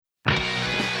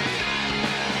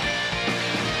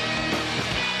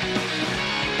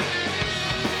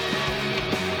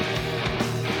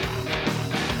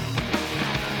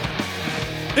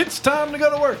It's time to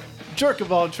go to work. Jerk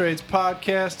of All Trades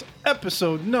podcast,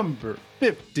 episode number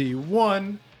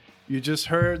 51. You just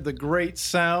heard the great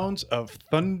sounds of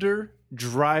Thunder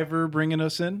Driver bringing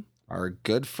us in. Our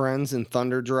good friends in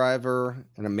Thunder Driver,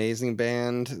 an amazing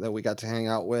band that we got to hang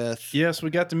out with. Yes, we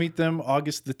got to meet them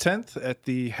August the 10th at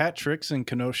the Hat Tricks in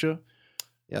Kenosha.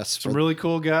 Yes. Some really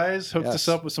cool guys hooked us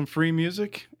up with some free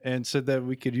music and said that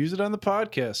we could use it on the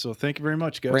podcast. So thank you very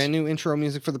much, guys. Brand new intro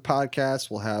music for the podcast.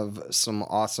 We'll have some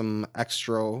awesome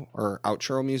extra or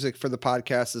outro music for the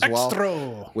podcast as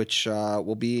well, which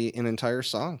will be an entire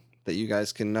song that you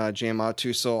guys can jam out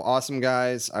to. So awesome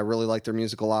guys. I really like their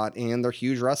music a lot, and they're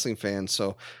huge wrestling fans.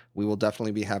 So we will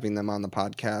definitely be having them on the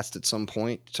podcast at some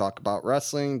point to talk about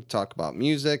wrestling, to talk about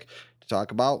music, to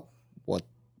talk about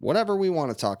whatever we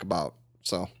want to talk about.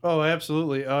 So,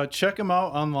 absolutely. Check them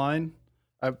out online.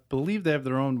 I believe they have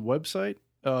their own website.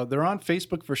 They're on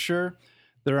Facebook for sure.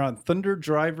 They're on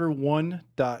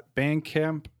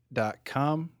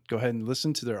thunderdriver1.bandcamp.com. Go ahead and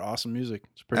listen to their awesome music.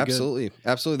 It's pretty good.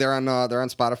 Absolutely. They're on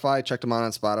Spotify. Check them out on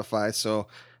Spotify. So,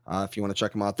 if you want to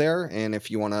check them out there, and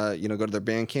if you want to, go to their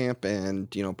Bandcamp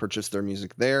and purchase their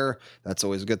music there, that's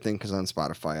always a good thing because on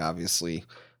Spotify, obviously.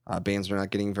 Bands are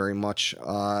not getting very much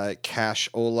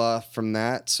cash-ola from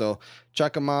that, so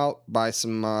check them out. Buy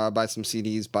some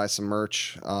CDs, buy some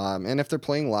merch, and if they're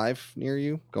playing live near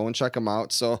you, go and check them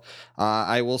out. So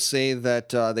I will say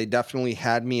that they definitely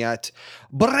had me at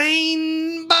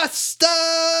Brainbuster.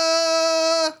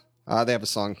 They have a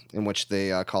song in which they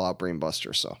call out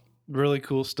Brainbuster. So really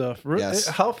cool stuff. Yes.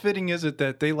 How fitting is it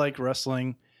that they like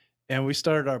wrestling, and we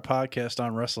started our podcast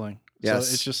on wrestling? Yes,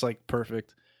 so it's just like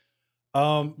perfect.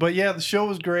 But yeah, the show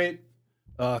was great.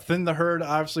 Thin the Herd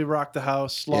obviously rocked the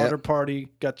house. Slaughter Party,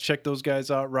 got to check those guys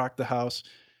out, rocked the house.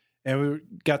 And we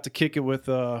got to kick it with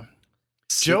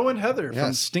Joe and Heather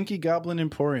from Stinky Goblin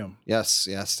Emporium. Yes.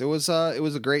 It was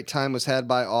a great time. Was had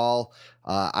by all.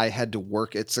 I had to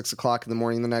work at 6 o'clock in the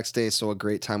morning the next day, so a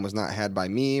great time was not had by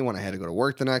me when I had to go to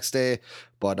work the next day.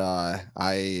 But I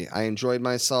enjoyed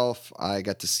myself. I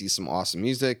got to see some awesome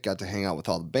music. Got to hang out with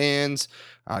all the bands.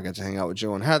 I got to hang out with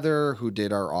Joe and Heather, who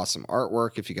did our awesome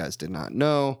artwork. If you guys did not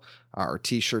know, our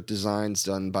T-shirt designs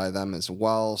done by them as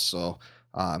well. So.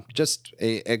 Just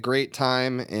a great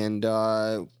time, and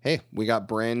hey, we got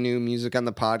brand new music on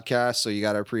the podcast, so you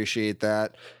got to appreciate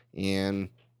that. And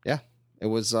yeah, it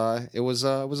was a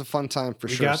fun time for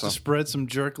sure. We got to spread some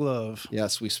jerk love.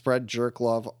 Yes, we spread jerk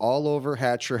love all over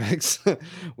Hat Tricks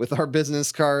with our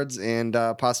business cards and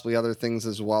possibly other things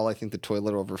as well. I think the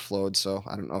toilet overflowed, so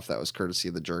I don't know if that was courtesy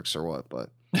of the jerks or what,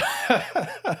 but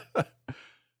it's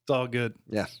all good.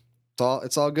 Yeah,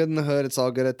 it's all good in the hood. It's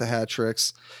all good at the Hat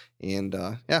Tricks. And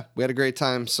yeah, we had a great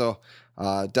time. So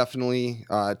definitely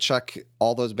check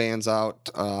all those bands out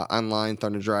online: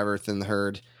 Thunder Driver, Thin the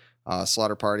Herd,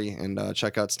 Slaughter Party, and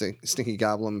check out Stinky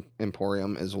Goblin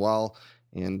Emporium as well.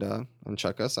 And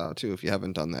check us out too if you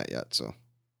haven't done that yet. So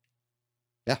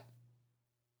yeah.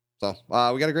 So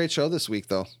we got a great show this week,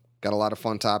 though. Got a lot of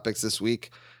fun topics this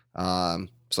week.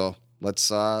 So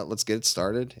let's get it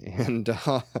started. And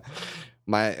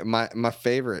my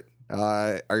favorite.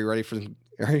 Are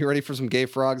you ready for some gay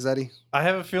frogs, Eddie? I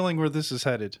have a feeling where this is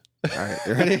headed. All right,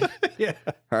 you ready? Yeah.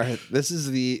 All right. This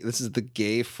is the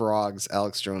Gay Frogs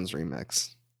Alex Jones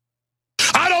remix.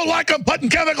 I don't like them putting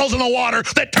chemicals in the water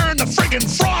that turn the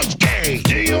friggin' frogs gay.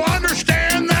 Do you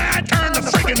understand that? Turn the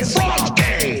friggin' frogs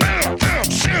gay.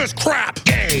 Serious crap.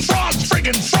 Gay. Frogs,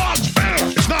 friggin' frogs.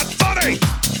 It's not funny.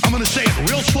 I'm gonna say it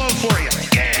real slow for you.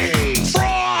 Gay.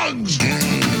 Frogs.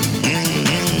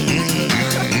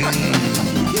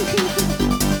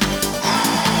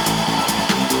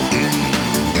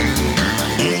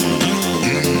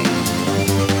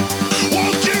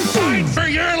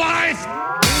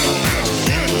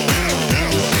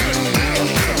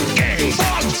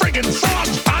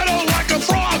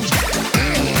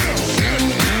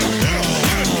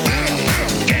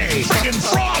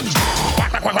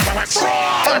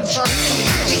 Frogs!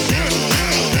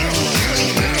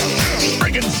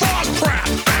 Friggin' frog crap!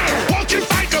 Won't you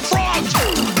fight the frogs?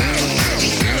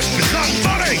 It's not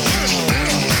funny!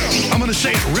 I'm gonna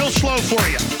say it real slow for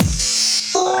you.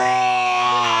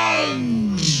 Frogs!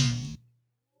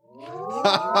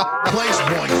 Place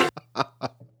point.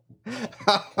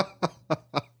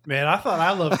 Man, I thought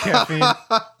I loved caffeine.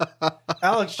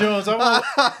 Alex Jones,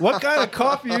 what kind of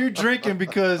coffee are you drinking?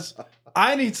 Because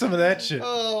I need some of that shit.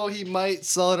 Oh, he might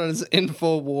sell it on his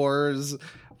InfoWars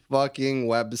fucking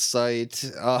website.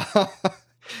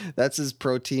 That's his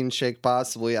protein shake,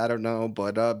 possibly. I don't know,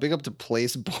 but big up to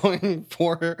Place Boy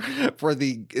for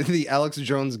the Alex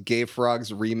Jones Gay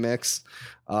Frogs remix.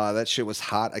 That shit was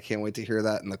hot. I can't wait to hear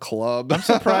that in the club. I'm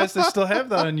surprised they still have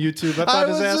that on YouTube. I thought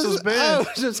his ass was I banned.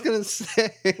 was just gonna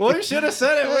say. Well, you should have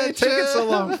said it. What are you taking so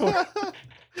long for?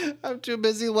 I'm too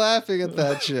busy laughing at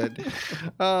that shit.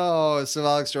 Oh, so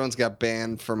Alex Jones got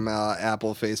banned from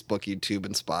Apple, Facebook, YouTube,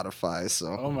 and Spotify.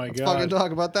 So Oh my let's God. fucking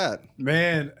talk about that.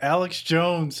 Man, Alex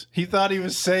Jones. He thought he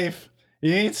was safe.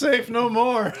 He ain't safe no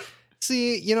more.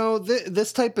 See,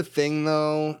 this type of thing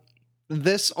though,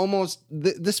 this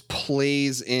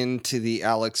plays into the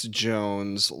Alex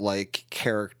Jones like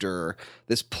character.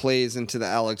 This plays into the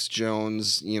Alex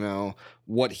Jones,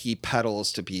 what he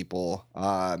peddles to people.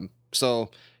 So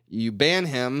you ban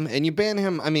him,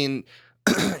 I mean,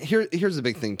 here's the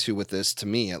big thing too with this, to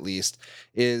me at least,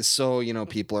 is so,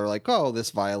 people are like, oh,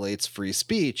 this violates free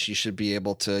speech. You should be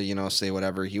able to, say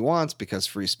whatever he wants because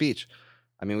free speech.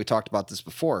 I mean, we talked about this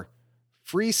before.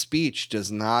 Free speech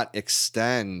does not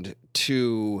extend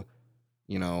to,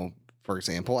 for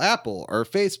example, Apple or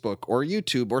Facebook or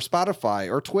YouTube or Spotify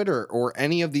or Twitter or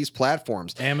any of these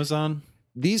platforms. Amazon.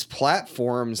 These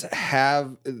platforms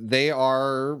they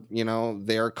are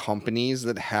companies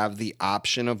that have the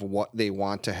option of what they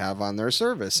want to have on their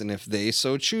service. And if they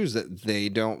so choose that they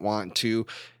don't want to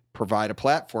provide a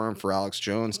platform for Alex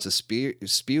Jones to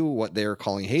spew what they're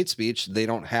calling hate speech, they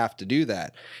don't have to do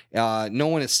that. No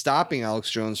one is stopping Alex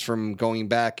Jones from going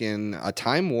back in a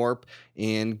time warp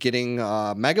and getting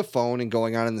a megaphone and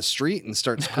going out in the street and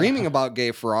start screaming about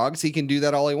gay frogs. He can do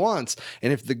that all he wants.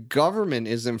 And if the government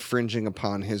is infringing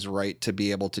upon his right to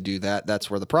be able to do that, that's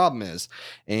where the problem is.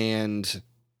 And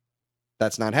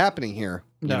that's not happening here.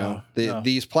 No.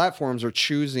 These platforms are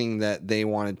choosing that they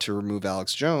wanted to remove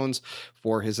Alex Jones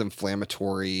for his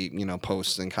inflammatory,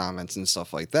 posts and comments and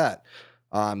stuff like that.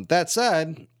 That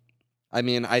said, I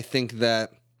mean, I think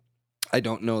that I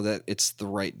don't know that it's the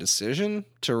right decision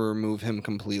to remove him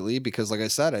completely because, like I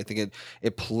said, I think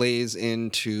it plays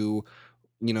into,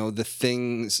 the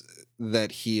things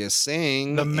that he is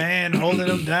saying. The man holding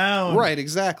him down. Right,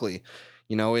 exactly.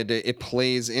 It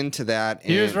plays into that.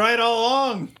 He was right all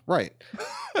along. Right.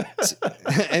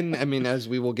 And I mean, as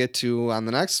we will get to on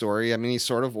the next story, I mean, he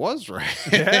sort of was right.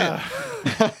 Yeah.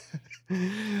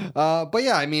 But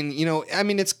yeah, I mean,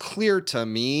 it's clear to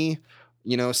me,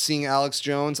 seeing Alex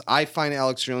Jones, I find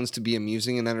Alex Jones to be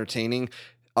amusing and entertaining.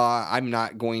 I'm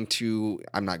not going to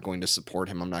support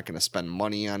him. I'm not going to spend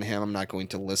money on him. I'm not going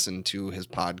to listen to his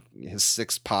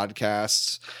 6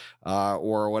 podcasts,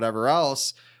 or whatever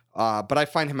else. But I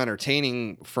find him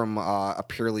entertaining from a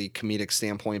purely comedic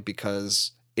standpoint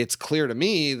because it's clear to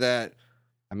me that,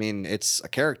 I mean, it's a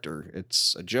character.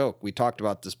 It's a joke. We talked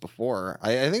about this before.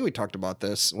 I think we talked about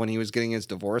this when he was getting his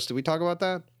divorce. Did we talk about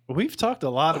that? We've talked a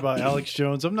lot about Alex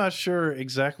Jones. I'm not sure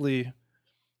exactly.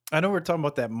 I know we're talking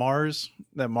about that Mars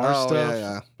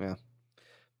stuff. Yeah.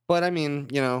 But I mean,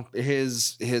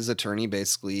 his attorney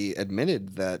basically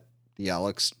admitted that the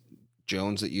Alex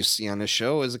Jones that you see on his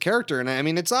show is a character, and I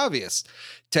mean, it's obvious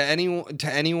to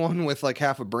anyone with like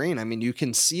half a brain. I mean, you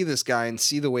can see this guy and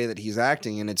see the way that he's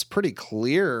acting, and it's pretty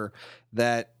clear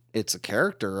that it's a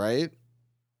character, right?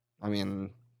 I mean,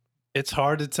 it's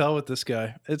hard to tell with this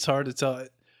guy. It's hard to tell.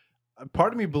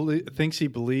 Part of me thinks he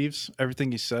believes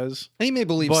everything he says. He may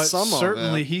believe but some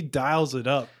certainly of it. he dials it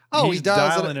up. Oh, he's he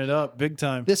dials dialing it up big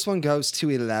time. This one goes to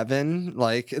 11.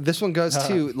 Like this one goes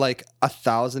to like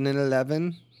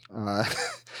 1,011.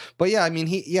 But yeah, I mean,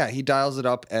 he dials it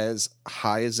up as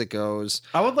high as it goes.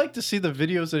 I would like to see the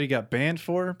videos that he got banned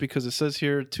for because it says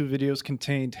here 2 videos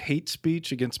contained hate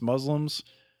speech against Muslims.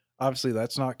 Obviously,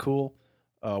 that's not cool.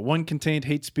 1 contained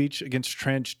hate speech against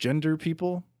transgender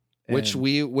people. Which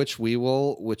we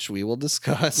will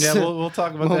discuss. Yeah, we'll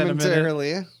talk about that in a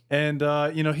minute. And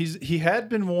he had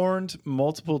been warned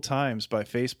multiple times by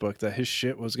Facebook that his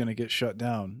shit was going to get shut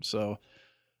down. So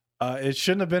it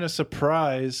shouldn't have been a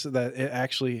surprise that it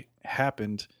actually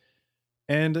happened.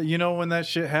 And when that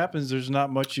shit happens, there's not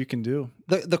much you can do.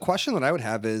 The question that I would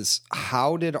have is,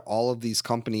 how did all of these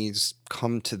companies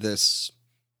come to this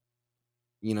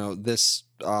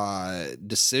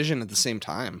decision at the same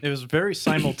time? It was very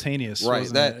simultaneous. Right.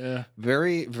 Yeah.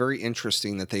 Very, very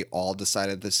interesting that they all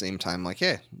decided at the same time, like,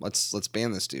 hey, let's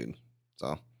ban this dude.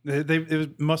 So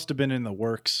it must have been in the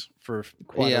works for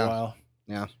quite a while.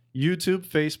 Yeah. YouTube,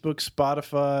 Facebook,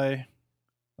 Spotify.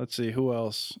 Let's see who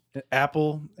else.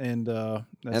 Apple and Twitter.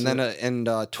 Oh, and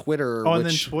then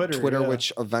Twitter, yeah.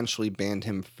 Which eventually banned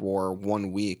him for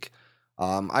 1 week.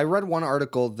 I read one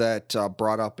article that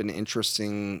brought up an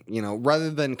interesting, rather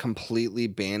than completely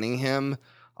banning him,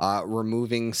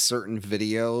 removing certain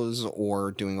videos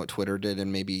or doing what Twitter did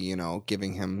and maybe,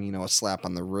 giving him, a slap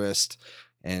on the wrist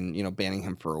and, banning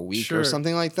him for a week or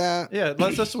something like that. Yeah,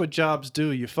 that's what jobs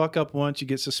do. You fuck up once, you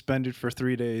get suspended for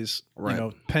 3 days,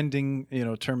 Right. Pending,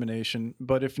 termination.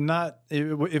 But if not,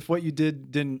 if what you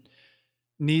didn't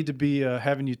need to be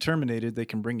having you terminated, they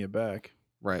can bring you back.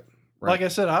 Right. Like I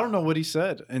said, I don't know what he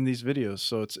said in these videos,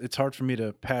 so it's hard for me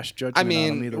to pass judgment on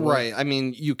him either way. Right. I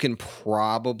mean, you can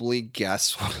probably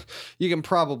guess. You can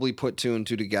probably put 2 and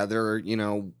 2 together,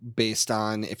 based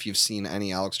on if you've seen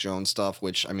any Alex Jones stuff,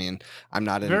 which, I mean, I'm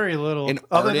not very little,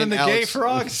 other than the gay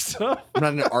frog stuff. I'm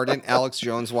not an ardent Alex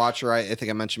Jones watcher. I think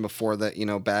I mentioned before that,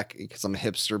 back, because I'm a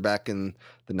hipster, back in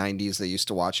the 90s, they used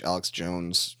to watch Alex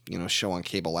Jones, show on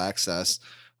cable access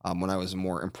when I was a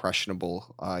more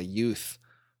impressionable youth.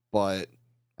 But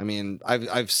I mean, I've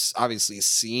obviously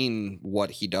seen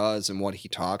what he does and what he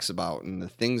talks about, and the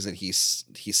things that he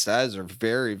says are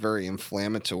very, very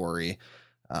inflammatory.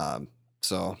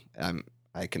 So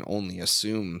I can only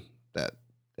assume that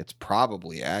it's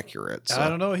probably accurate. So. I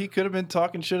don't know. He could have been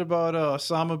talking shit about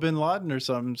Osama bin Laden or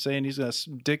something, saying he's gonna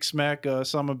dick smack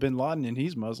Osama bin Laden, and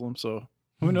he's Muslim. So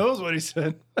who knows what he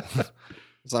said?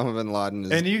 Osama bin Laden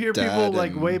is and you hear people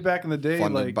like way back in the day,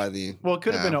 like by the it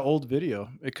could have been an old video.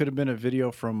 It could have been a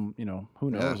video from who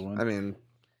knows when. I mean,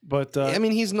 but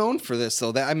he's known for this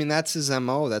though. That's his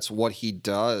MO. That's what he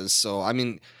does. So I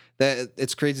mean, that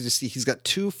it's crazy to see. He had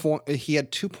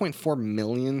 2.4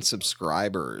 million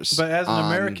subscribers. But as an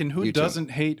American, who YouTube. Doesn't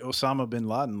hate Osama bin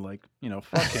Laden? Like,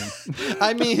 fuck him.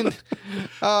 I mean,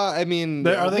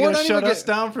 are they going to shut us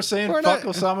down for saying fuck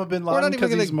Osama bin Laden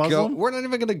because he's Muslim? We're not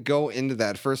even going to go into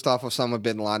that. First off, Osama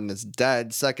bin Laden is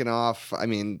dead. Second off, I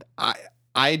mean,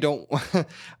 I don't.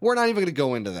 We're not even going to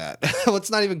go into that.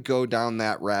 Let's not even go down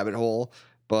that rabbit hole.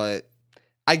 But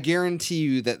I guarantee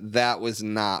you that was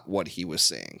not what he was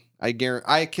saying. I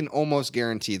can almost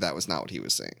guarantee that was not what he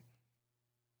was saying.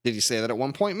 Did he say that at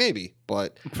one point? Maybe,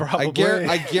 but probably.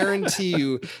 I guarantee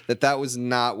you that was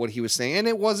not what he was saying. And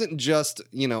it wasn't just,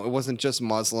 it wasn't just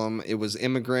Muslim. It was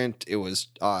immigrant. It was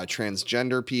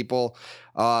transgender people.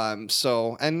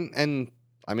 So I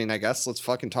mean, I guess let's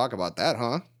fucking talk about that,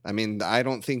 huh? I mean, I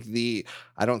don't think the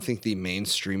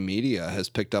mainstream media has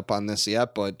picked up on this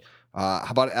yet, but. How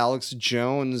about Alex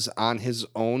Jones on his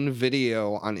own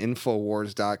video on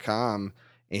Infowars.com,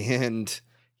 and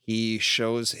he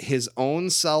shows his own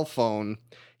cell phone.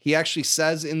 He actually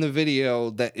says in the video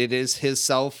that it is his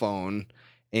cell phone,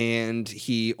 and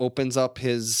he opens up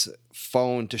his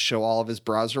phone to show all of his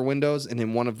browser windows, and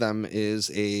in one of them is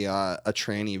a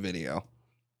tranny video.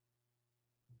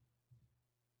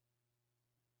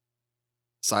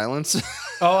 Silence.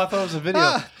 Oh, I thought it was a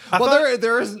video.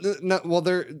 There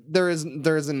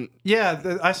isn't.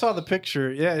 Yeah, I saw the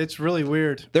picture. Yeah, it's really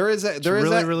weird. There is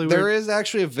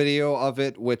actually a video of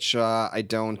it, which I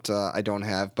don't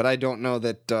have, but I don't know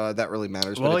that really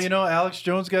matters. Well, Alex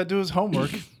Jones got to do his homework.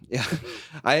 Yeah,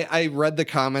 I read the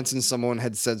comments and someone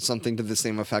had said something to the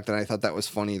same effect, and I thought that was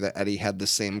funny that Eddie had the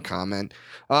same comment.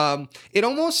 It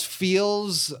almost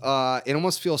feels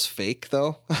fake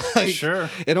though. Sure.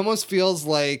 It almost feels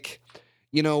like,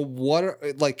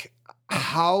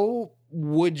 how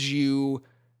would you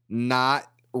not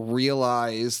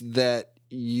realize that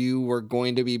you were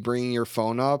going to be bringing your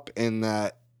phone up and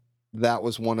that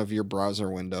was one of your browser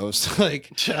windows?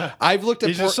 I've looked at.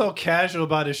 He's just so casual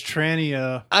about his tranny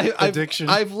addiction.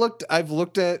 I've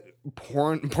looked at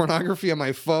pornography on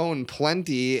my phone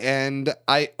plenty, and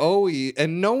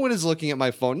and no one is looking at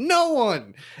my phone. No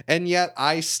one. And yet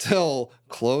I still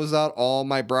close out all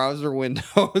my browser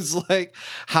windows.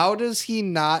 How does he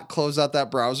not close out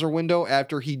that browser window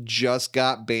after he just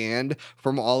got banned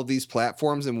from all of these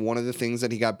platforms? And one of the things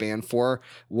that he got banned for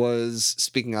was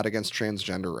speaking out against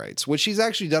transgender rights, which he's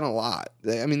actually done a lot.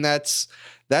 I mean, that's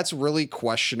really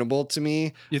questionable to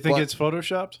me. You think it's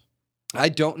photoshopped? I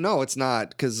don't know. It's not,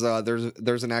 because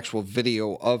there's an actual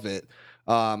video of it.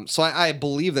 So I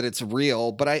believe that it's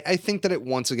real, but I think that it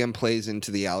once again plays into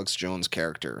the Alex Jones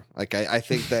character. I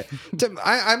think that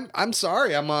I'm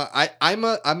sorry. I'm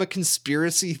a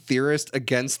conspiracy theorist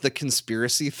against the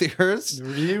conspiracy theorists.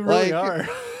 You really are.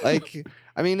 I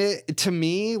mean, to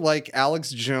me,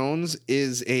 Alex Jones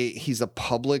he's a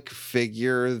public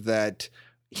figure that.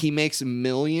 He makes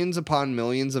millions upon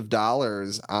millions of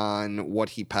dollars on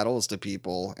what he peddles to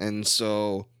people. And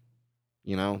so,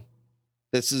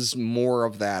 this is more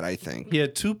of that, I think. He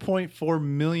had 2.4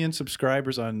 million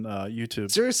subscribers on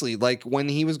YouTube. Seriously, when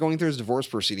he was going through his divorce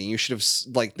proceeding, you should have,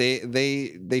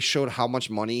 they showed how much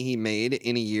money he made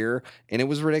in a year, and it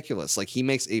was ridiculous. He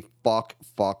makes a fuck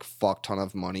ton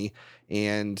of money.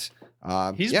 And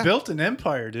He's built an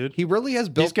empire, dude. He really has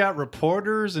built. He's got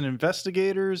reporters and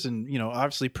investigators and,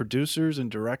 obviously producers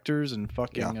and directors and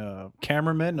fucking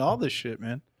cameramen and all this shit,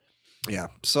 man. Yeah.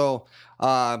 So,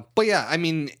 but yeah, I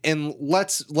mean, and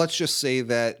let's just say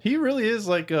that he really is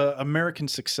like a American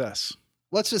success.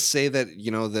 Let's just say that,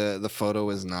 the photo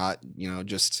is not,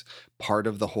 just part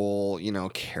of the whole,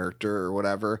 character or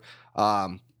whatever.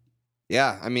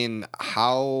 Yeah, I mean,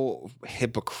 how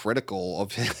hypocritical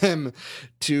of him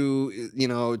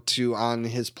to on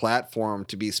his platform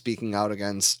to be speaking out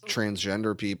against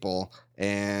transgender people,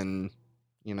 and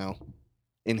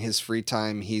in his free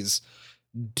time he's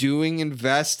doing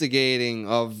investigating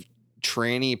of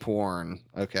tranny porn.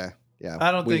 Okay, yeah.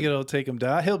 I don't think it'll take him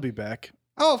down. He'll be back.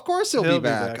 Oh, of course he'll be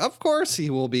back. Of course he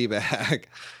will be back.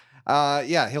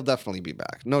 Yeah, he'll definitely be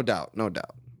back. No doubt.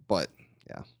 But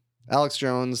yeah, Alex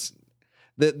Jones.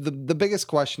 The biggest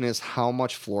question is, how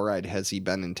much fluoride has he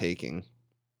been intaking?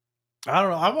 I don't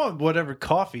know. I want whatever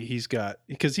coffee he's got,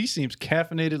 because he seems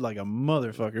caffeinated like a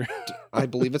motherfucker. I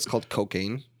believe it's called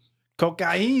cocaine.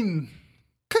 Cocaine.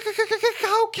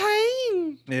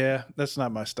 Cocaine. Yeah, that's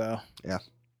not my style. Yeah.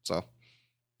 So,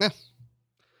 yeah.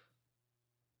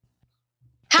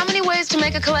 How many ways to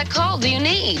make a collect call do you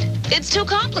need? It's too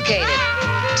complicated.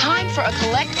 Time for a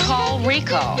collect call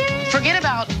recall. Forget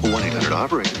about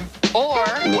 1-800-OPERATOR or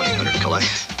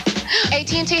 1-800-COLLECT.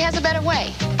 AT&T has a better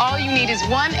way. All you need is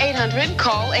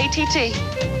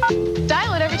 1-800-CALL-ATT.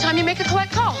 Dial it every time you make a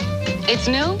collect call. It's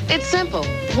new, it's simple.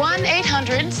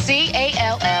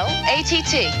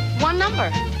 1-800-CALL-ATT. One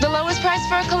number. The lowest price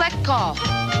for a collect call.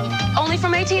 Only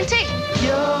from AT&T.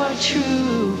 Your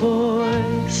true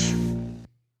voice.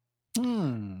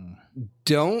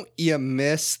 Don't you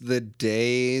miss the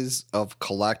days of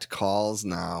collect calls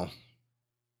now?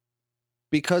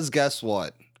 Because guess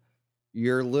what?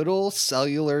 Your little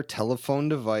cellular telephone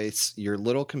device, your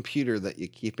little computer that you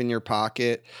keep in your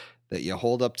pocket, that you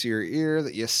hold up to your ear,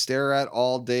 that you stare at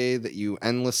all day, that you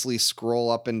endlessly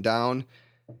scroll up and down,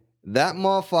 that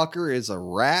motherfucker is a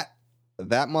rat.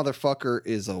 That motherfucker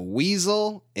is a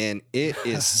weasel, and it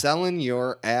is selling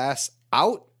your ass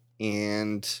out,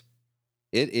 and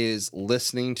it is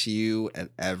listening to you at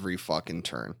every fucking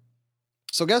turn.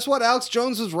 So guess what? Alex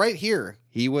Jones was right here.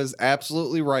 He was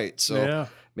absolutely right. So yeah.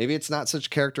 Maybe it's not such a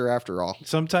character after all.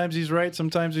 Sometimes he's right,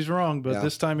 sometimes he's wrong, but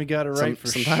this time he got it right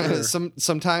sure.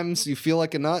 Sometimes you feel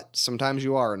like a nut, sometimes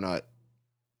you are a nut.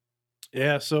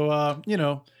 Yeah, so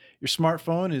your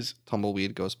smartphone is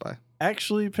tumbleweed goes by.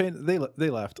 Actually they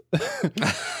laughed.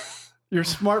 Your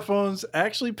smartphones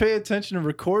actually pay attention and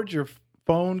record your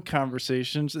phone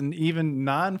conversations and even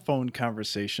non-phone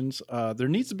conversations. There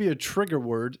needs to be a trigger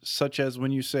word, such as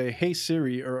when you say, "Hey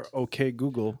Siri" or "Okay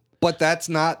Google." But that's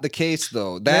not the case,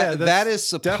 though. That is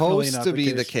supposed to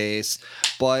be the case.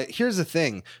 But here's the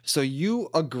thing. So you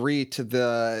agree to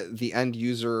the end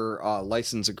user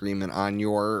license agreement on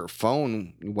your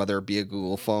phone, whether it be a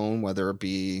Google phone, whether it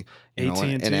be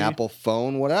an Apple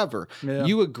phone, whatever. Yeah.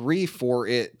 You agree for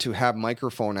it to have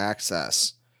microphone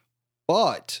access.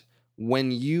 But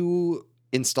when you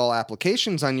install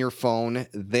applications on your phone,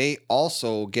 they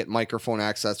also get microphone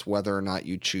access whether or not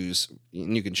you choose.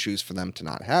 You can choose for them to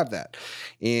not have that.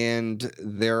 And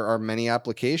there are many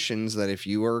applications that if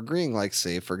you are agreeing, like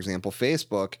say, for example,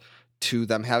 Facebook, to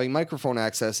them having microphone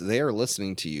access, they are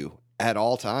listening to you at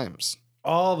all times.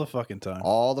 All the fucking time.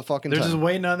 They're just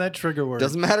waiting on that trigger word.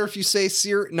 Doesn't matter if you say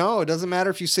Siri. No, it doesn't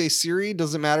matter if you say Siri.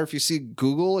 Doesn't matter if you see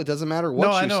Google. It doesn't matter what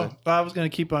you say. No, I know. I was going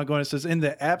to keep on going. It says, in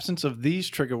the absence of these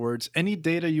trigger words, any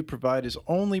data you provide is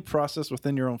only processed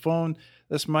within your own phone.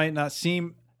 This might not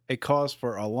seem a cause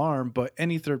for alarm, but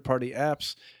any third-party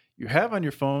apps you have on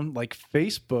your phone, like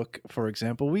Facebook, for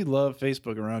example, we love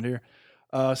Facebook around here,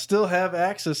 still have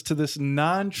access to this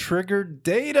non-triggered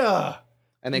data.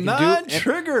 And they can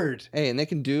non-triggered. And they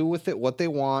can do with it what they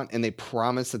want, and they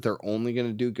promise that they're only going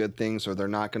to do good things, or they're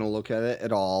not going to look at it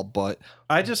at all. But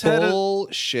I just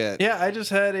bullshit. I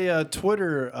just had a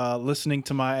Twitter listening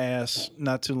to my ass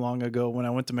not too long ago when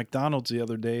I went to McDonald's the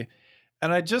other day,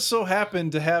 and I just so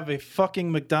happened to have a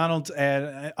fucking McDonald's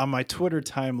ad on my Twitter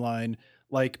timeline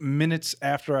like minutes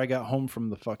after I got home from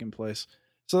the fucking place.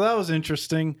 So that was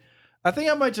interesting. I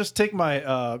think I might just take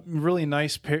my really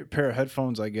nice pair of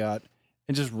headphones I got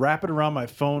and just wrap it around my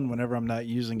phone whenever I'm not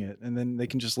using it. And then they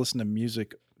can just listen to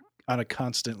music on a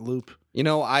constant loop.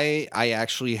 I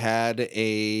actually had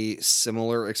a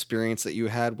similar experience that you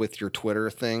had with your Twitter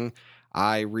thing.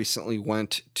 I recently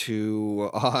went to,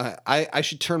 I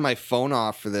should turn my phone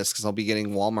off for this because I'll be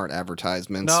getting Walmart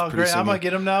advertisements. No, great. I'm going to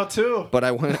get them now too. But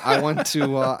I went to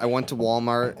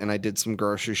Walmart and I did some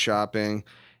grocery shopping.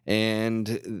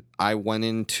 and I went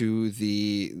into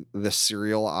the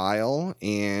cereal aisle,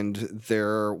 and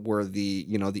there were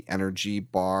the energy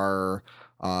bar,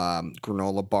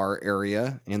 granola bar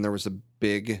area, and there was a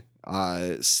big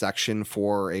section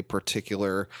for a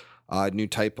particular new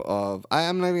type of.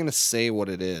 I'm not even gonna say what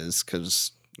it is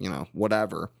because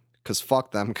whatever. Because fuck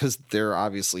them, because they're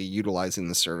obviously utilizing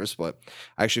the service, but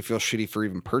I actually feel shitty for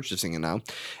even purchasing it now.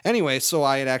 Anyway, so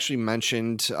I had actually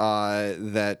mentioned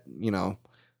that,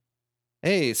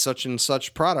 hey, such and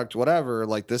such product, whatever,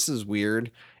 like this is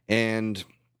weird. And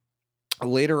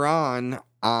later on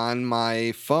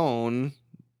my phone,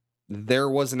 there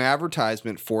was an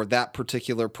advertisement for that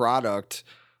particular product.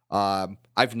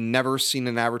 I've never seen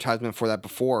an advertisement for that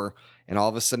before. And all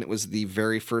of a sudden, it was the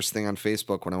very first thing on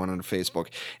Facebook when I went onto Facebook,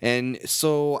 and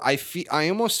so I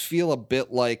almost feel a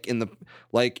bit like in the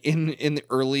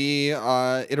early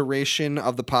iteration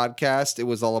of the podcast, it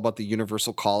was all about the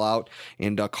universal call out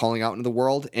and calling out into the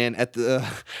world. And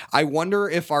I wonder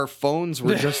if our phones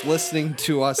were just listening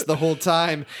to us the whole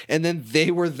time, and then they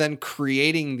were then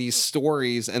creating these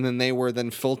stories, and then they were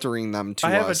then filtering them to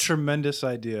us. I have a tremendous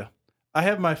idea. I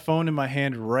have my phone in my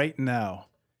hand right now.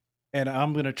 And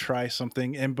I'm going to try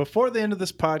something. And before the end of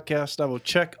this podcast, I will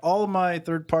check all of my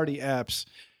third-party apps,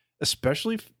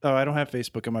 especially, I don't have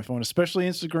Facebook on my phone, especially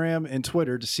Instagram and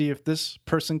Twitter, to see if this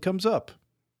person comes up.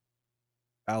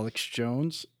 Alex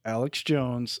Jones, Alex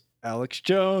Jones, Alex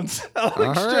Jones,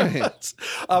 Alex Jones.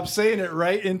 I'm saying it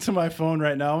right into my phone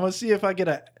right now. I'm going to see if I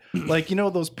get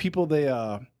those people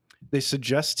they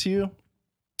suggest to you.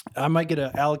 I might get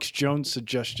an Alex Jones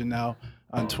suggestion now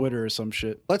on Twitter or some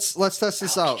shit. Let's test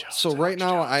this out. So right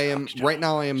now I am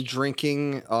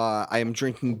drinking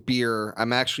beer.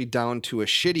 I'm actually down to a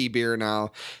shitty beer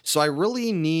now. So I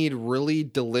really need really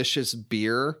delicious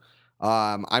beer.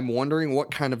 I'm wondering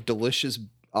what kind of delicious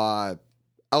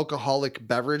alcoholic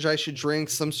beverage I should drink.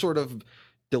 Some sort of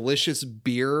delicious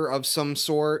beer of some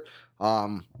sort.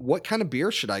 What kind of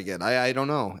beer should I get? I don't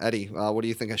know. Eddie, what do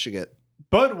you think I should get?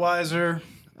 Budweiser.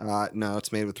 No,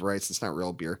 it's made with rice. It's not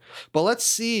real beer. But let's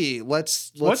see.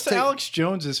 What's Alex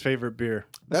Jones's favorite beer?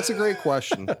 That's a great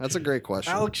question.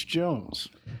 Alex Jones.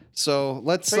 So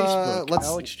let's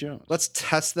Alex Jones. Let's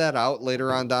test that out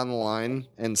later on down the line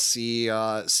and see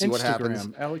what happens.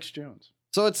 Alex Jones.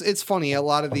 So it's funny. A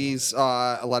lot of the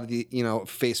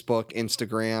Facebook,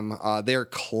 Instagram, they're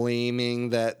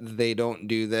claiming that they don't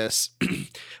do this,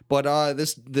 but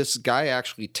this guy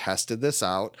actually tested this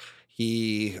out.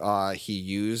 He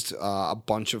used a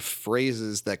bunch of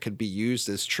phrases that could be used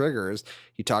as triggers.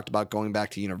 He talked about going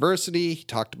back to university. He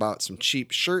talked about some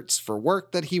cheap shirts for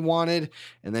work that he wanted.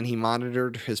 And then he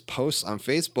monitored his posts on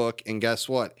Facebook. And guess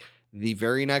what? The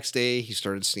very next day, he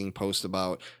started seeing posts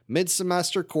about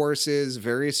mid-semester courses,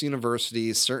 various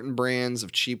universities, certain brands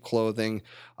of cheap clothing.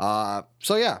 So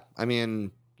yeah, I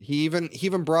mean, he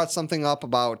even brought something up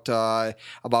about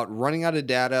running out of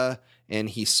data. And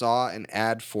he saw an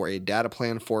ad for a data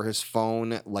plan for his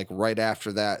phone, like right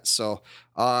after that. So,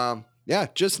 yeah,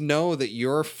 just know that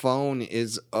your phone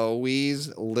is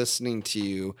always listening to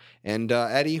you. And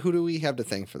Eddie, who do we have to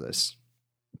thank for this?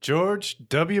 George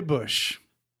W. Bush.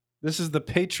 This is the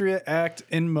Patriot Act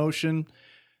in motion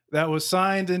that was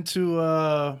signed into,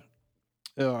 I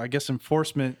guess,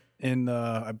 enforcement in,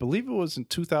 I believe it was in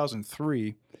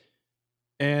 2003.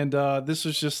 And this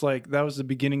was just that was the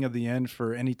beginning of the end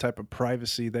for any type of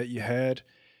privacy that you had.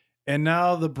 And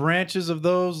now the branches of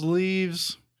those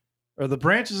leaves, or the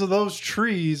branches of those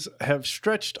trees, have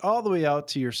stretched all the way out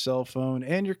to your cell phone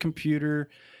and your computer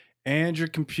and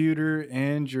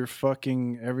your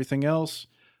fucking everything else.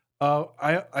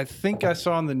 I think I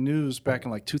saw on the news back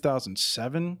in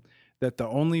 2007 that the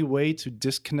only way to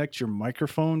disconnect your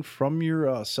microphone from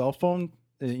your cell phone,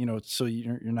 so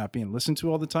you're not being listened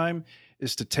to all the time,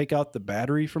 is to take out the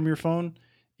battery from your phone.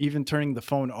 Even turning the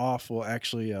phone off will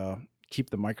actually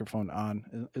keep the microphone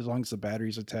on as long as the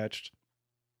battery's attached.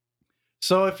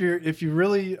 So if you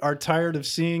really are tired of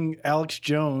seeing Alex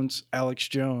Jones,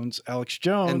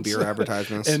 and beer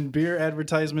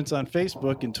advertisements on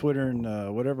Facebook and Twitter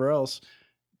and whatever else,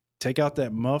 take out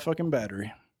that motherfucking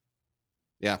battery.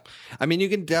 Yeah, I mean, you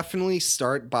can definitely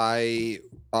start by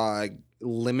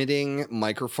limiting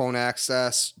microphone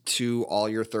access to all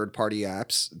your third-party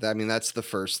apps. I mean, that's the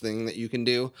first thing that you can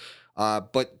do.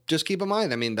 But just keep in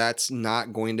mind, I mean, that's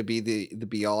not going to be the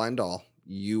be-all, end-all.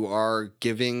 You are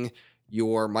giving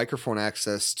your microphone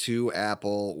access to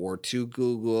Apple or to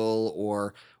Google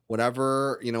or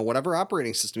whatever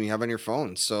operating system you have on your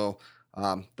phone. So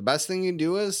the best thing you can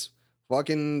do is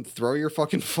fucking throw your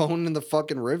fucking phone in the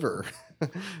fucking river.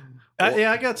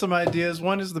 I got some ideas.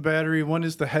 One is the battery. One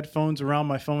is the headphones around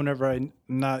my phone whenever I'm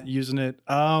not using it.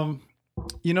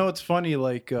 It's funny.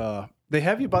 Like they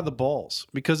have you by the balls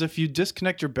because if you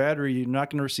disconnect your battery, you're not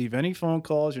going to receive any phone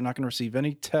calls. You're not going to receive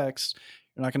any texts.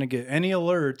 You're not going to get any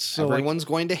alerts. So everyone's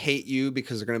going to hate you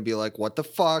because they're going to be like, "What the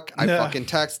fuck? I fucking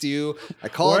text you. I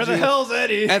called you. Where the hell's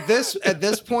Eddie?" At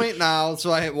this point now,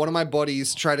 so I had one of my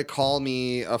buddies try to call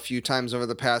me a few times over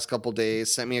the past couple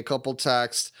days. Sent me a couple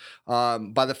texts. By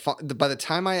the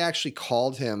time I actually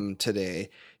called him today,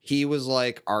 he was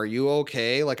like, "Are you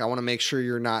okay? Like, I want to make sure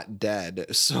you're not dead."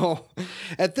 So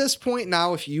at this point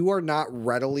now, if you are not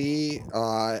readily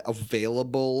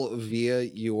available via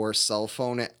your cell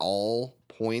phone at all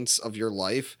points of your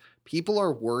life, people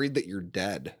are worried that you're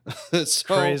dead. So,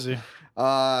 crazy.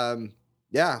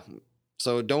 Yeah.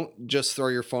 So don't just throw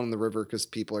your phone in the river because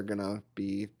people are gonna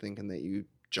be thinking that you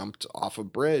jumped off a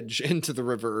bridge into the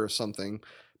river or something.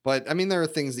 But I mean, there are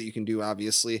things that you can do,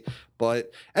 obviously.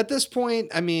 But at this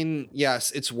point, I mean, yes,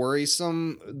 it's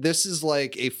worrisome. This is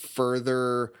like a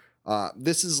further.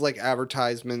 This is like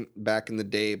advertisement back in the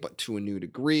day, but to a new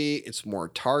degree. It's more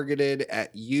targeted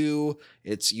at you.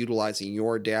 It's utilizing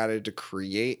your data to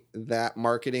create that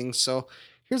marketing. So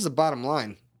here's the bottom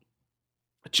line.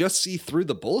 Just see through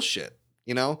the bullshit.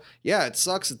 Yeah, it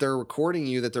sucks that they're recording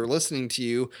you, that they're listening to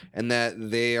you, and that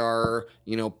they are,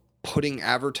 putting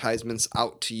advertisements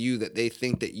out to you that they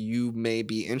think that you may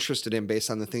be interested in based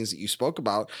on the things that you spoke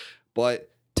about. But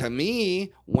to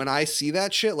me, when I see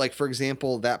that shit, like for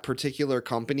example, that particular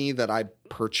company that I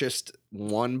purchased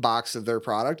one box of their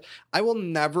product, I will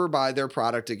never buy their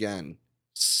product again.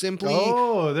 There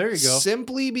you go.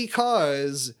 Simply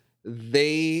because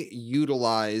they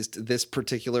utilized this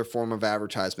particular form of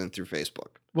advertisement through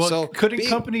Facebook. Well, so couldn't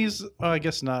companies? I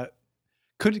guess not.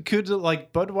 Could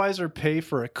like Budweiser pay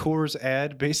for a Coors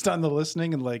ad based on the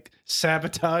listening and like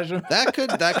sabotage them? That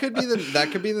could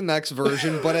be the next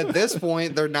version, but at this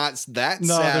point they're not that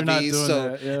savvy. They're not doing so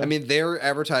that, yeah. I mean, they're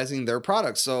advertising their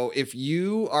product. So if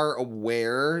you are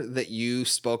aware that you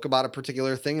spoke about a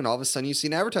particular thing and all of a sudden you see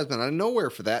an advertisement out of nowhere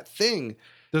for that thing,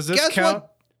 does this guess count?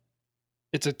 what?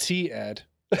 It's a tea ad.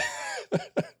 I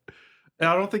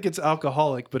don't think it's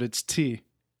alcoholic, but it's tea.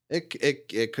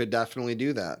 It could definitely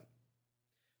do that.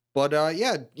 But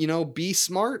yeah, be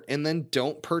smart and then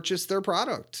don't purchase their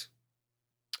product.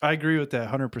 I agree with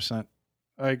that 100%.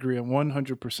 I agree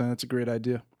 100%. That's a great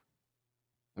idea.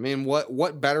 I mean,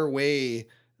 what better way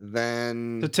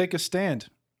than to take a stand?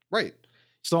 Right.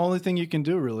 It's the only thing you can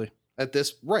do, really. At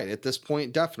this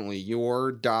point, definitely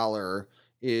your dollar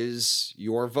is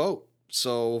your vote.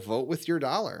 So vote with your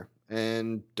dollar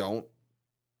and don't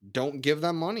give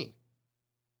them money.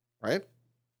 Right?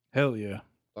 Hell yeah.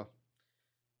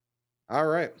 All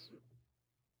right.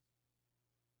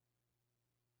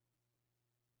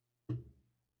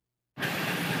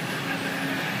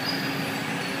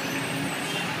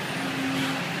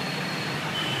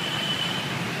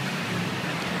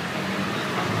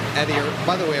 Eddie,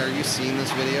 by the way, are you seeing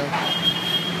this video?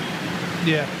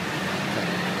 Yeah.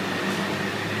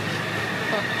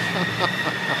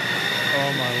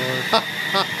 Oh my lord.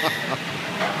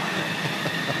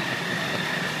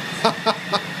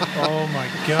 Oh my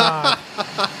god.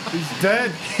 He's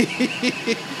dead.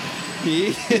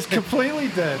 He's completely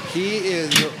dead. He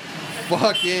is.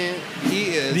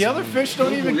 The other fish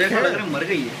don't even care.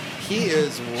 He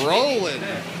is rolling.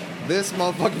 This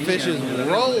motherfucking fish is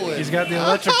rolling. He's got the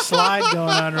electric slide going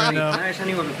on right now. I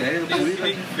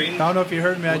don't know if you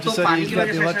heard me. I just said he's got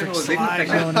the electric slide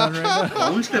going on right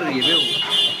now.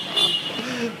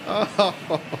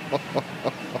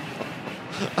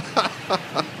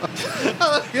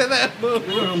 Look at that move.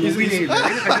 He's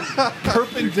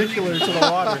perpendicular to the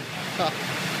water.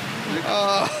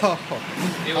 Oh.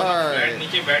 All right.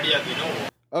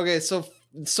 Okay, so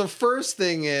first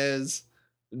thing is,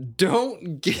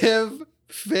 don't give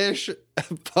fish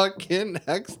fucking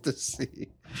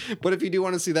ecstasy. But if you do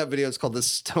want to see that video, it's called The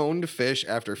Stoned Fish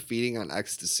After Feeding on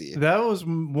Ecstasy. That was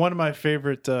one of my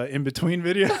favorite in-between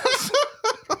videos.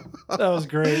 That was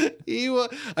great.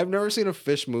 I've never seen a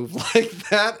fish move like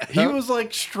that. He was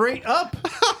like straight up.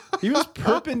 He was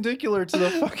perpendicular to the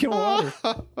fucking water.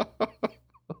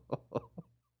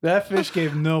 That fish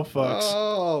gave no fucks.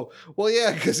 Oh, well,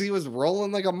 yeah, because he was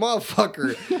rolling like a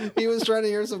motherfucker. He was trying to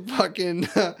hear some fucking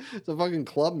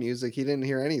club music. He didn't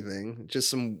hear anything. Just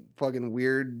some fucking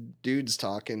weird dudes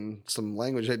talking some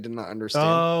language I did not understand.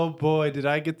 Oh boy, did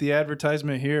I get the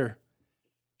advertisement here?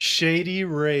 Shady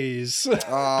Rays.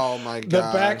 Oh my god. The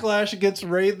backlash against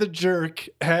Ray the Jerk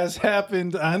has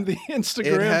happened on the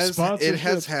Instagram sponsorship. It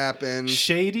has happened.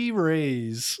 Shady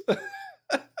Rays.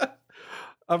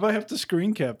 I might have to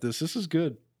screen cap this. This is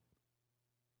good.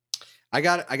 I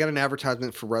got an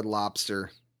advertisement for Red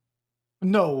Lobster.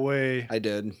 No way. I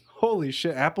did. Holy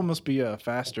shit. Apple must be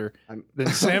faster I'm- than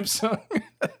Samsung.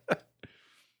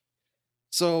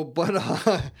 So, but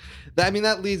I mean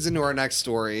that leads into our next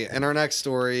story, and our next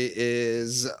story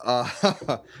is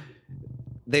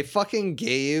they fucking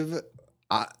gave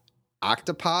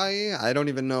octopi. I don't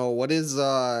even know what is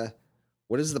the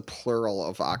plural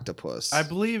of octopus. I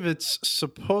believe it's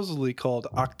supposedly called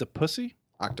Octopussy.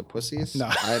 Octopussies? No.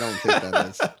 I don't think that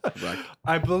is correct.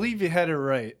 I believe you had it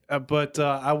right, but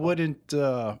I wouldn't,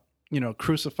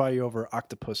 crucify you over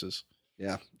octopuses.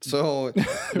 Yeah. So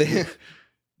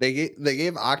they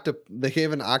gave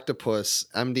an octopus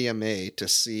MDMA to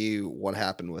see what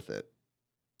happened with it.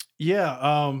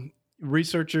 Yeah.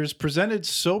 Researchers presented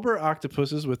sober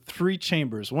octopuses with 3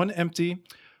 chambers, one empty,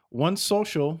 one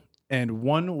social, and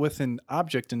one with an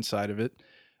object inside of it.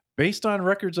 Based on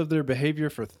records of their behavior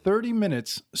for 30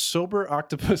 minutes, sober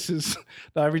octopuses,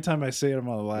 every time I say it, I'm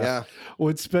gonna laugh,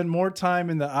 would spend more time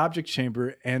in the object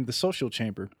chamber and the social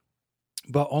chamber,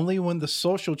 but only when the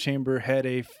social chamber had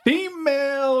a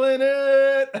female in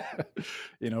it.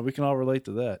 We can all relate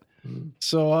to that.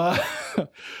 So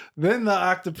then the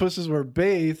octopuses were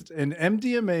bathed in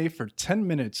MDMA for 10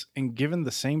 minutes and given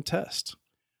the same test.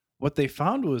 What they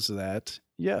found was that,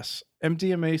 yes,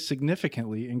 MDMA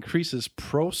significantly increases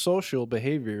pro-social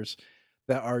behaviors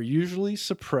that are usually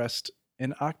suppressed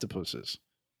in octopuses.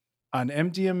 On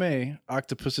MDMA,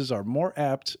 octopuses are more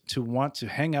apt to want to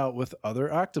hang out with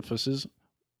other octopuses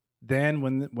than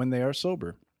when they are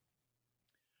sober.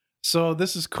 So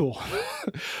this is cool.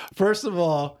 First of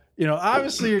all,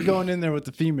 obviously you're going in there with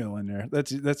the female in there.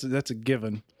 That's a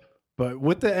given. But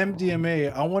with the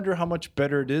MDMA, I wonder how much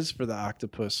better it is for the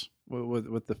octopus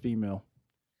with the female.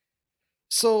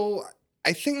 So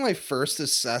I think my first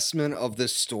assessment of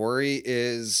this story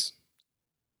is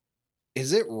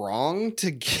it wrong to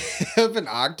give an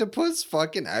octopus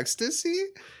fucking ecstasy?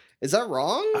 Is that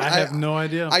wrong? I have no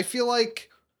idea. I feel like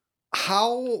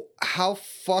how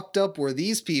fucked up were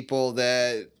these people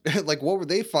that like what were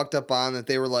they fucked up on that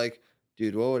they were like,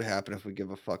 dude, what would happen if we give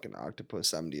a fucking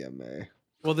octopus MDMA?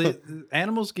 Well, the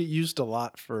animals get used a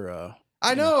lot for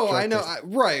I know.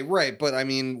 Right. But I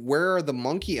mean, where are the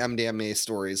monkey MDMA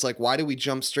stories? Like, why do we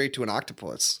jump straight to an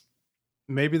octopus?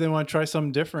 Maybe they want to try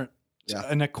something different. Yeah.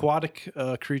 An aquatic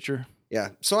creature. Yeah.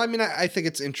 So, I mean, I think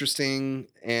it's interesting.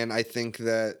 And I think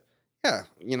that, yeah,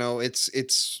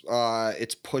 it's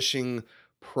pushing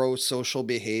pro-social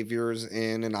behaviors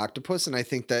in an octopus. And I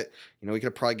think that, we could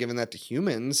have probably given that to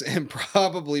humans and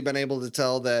probably been able to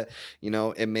tell that,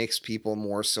 it makes people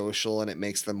more social and it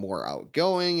makes them more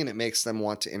outgoing and it makes them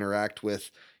want to interact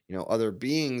with, other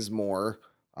beings more.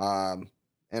 And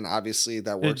obviously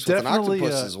that works with an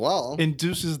octopus as well.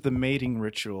 Induces the mating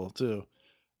ritual too.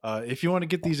 If you want to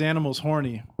get these animals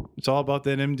horny, it's all about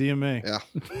that MDMA. Yeah,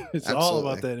 it's all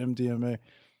about that MDMA.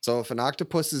 So if an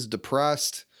octopus is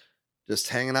depressed, just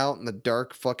hanging out in the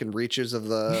dark fucking reaches of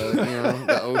the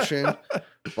the ocean,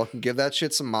 fucking give that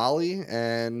shit some Molly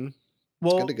and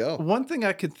it's good to go. One thing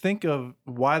I could think of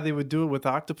why they would do it with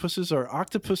octopuses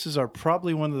are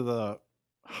probably one of the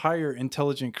higher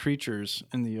intelligent creatures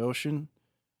in the ocean.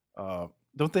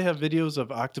 Don't they have videos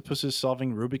of octopuses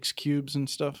solving Rubik's cubes and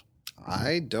stuff?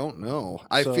 I don't know.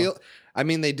 I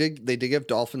mean, they did give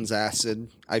dolphins acid.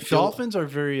 Dolphins are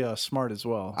very smart as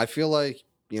well. I feel like,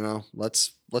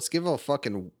 let's give a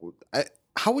fucking.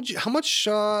 How much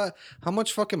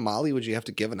fucking Molly would you have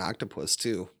to give an octopus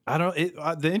too? I don't.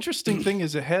 The interesting thing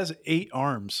is it has 8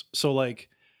 arms. So like,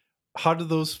 how do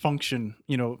those function?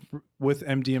 With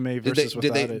MDMA versus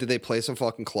without it. Did they play some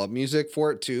fucking club music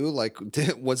for it too? Like,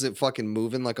 was it fucking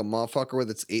moving like a motherfucker with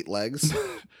its 8 legs?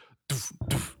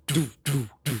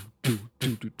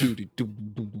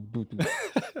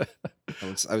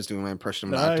 I was doing my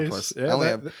impression of an octopus. Yeah, I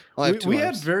have 2 we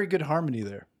arms. had very good harmony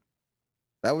there.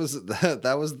 That was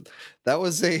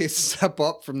a step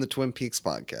up from the Twin Peaks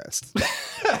podcast.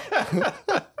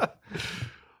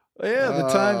 Yeah, the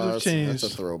times have changed.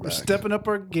 That's a throwback. We're stepping up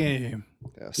our game.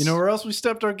 Yes. You know where else we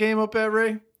stepped our game up at,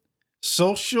 Ray?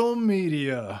 Social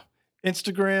media.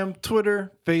 Instagram,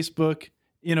 Twitter, Facebook.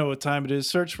 You know what time it is.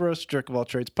 Search for us, Jerk of All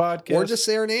Trades Podcast. Or just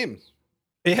say our name.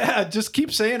 Yeah, just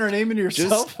keep saying our name into your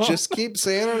cell phone. Just keep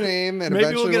saying our name and maybe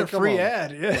eventually we'll get a free home.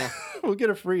 ad. Yeah. We'll get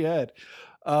a free ad.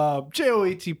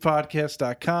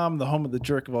 JOATpodcast.com, the home of the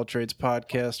Jerk of All Trades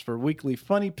podcast for weekly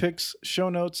funny pics, show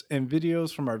notes, and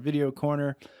videos from our video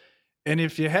corner. And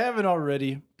if you haven't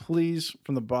already, please,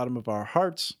 from the bottom of our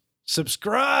hearts,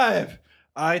 subscribe.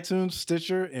 iTunes,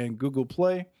 Stitcher, and Google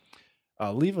Play.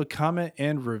 Leave a comment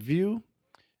and review.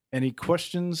 Any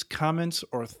questions, comments,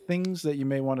 or things that you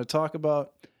may want to talk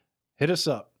about, hit us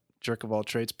up. Jerk of All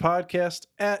Trades podcast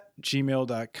at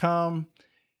gmail.com.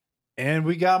 And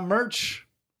we got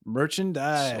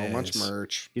merchandise. So much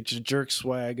merch. Get your jerk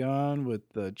swag on with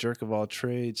the Jerk of All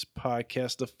Trades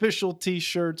podcast official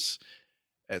t-shirts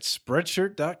at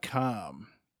spreadshirt.com.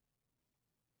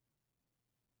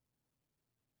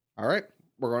 All right.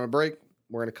 We're going to break.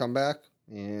 We're going to come back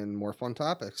and more fun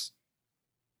topics.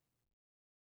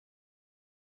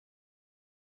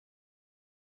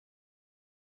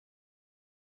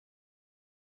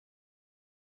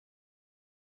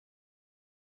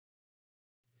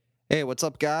 Hey, what's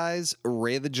up, guys?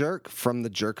 Ray the Jerk from the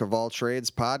Jerk of All Trades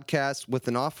podcast with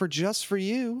an offer just for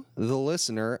you, the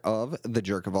listener of the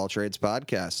Jerk of All Trades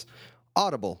podcast.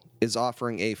 Audible is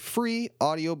offering a free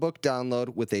audiobook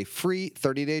download with a free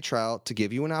 30-day trial to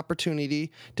give you an opportunity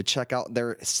to check out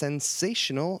their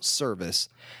sensational service.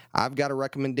 I've got a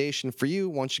recommendation for you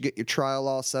once you get your trial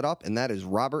all set up, and that is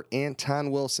Robert Anton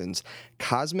Wilson's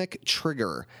Cosmic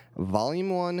Trigger, Volume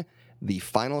 1, The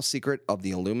Final Secret of the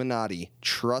Illuminati.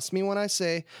 Trust me when I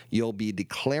say you'll be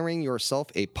declaring yourself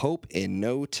a pope in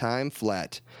no time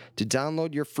flat. To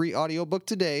download your free audiobook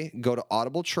today, go to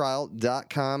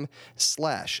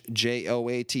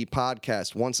audibletrial.com/JOAT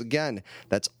podcast. Once again,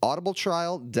 that's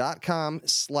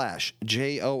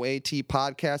audibletrial.com/JOAT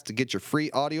podcast to get your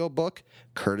free audiobook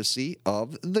courtesy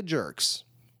of the Jerks.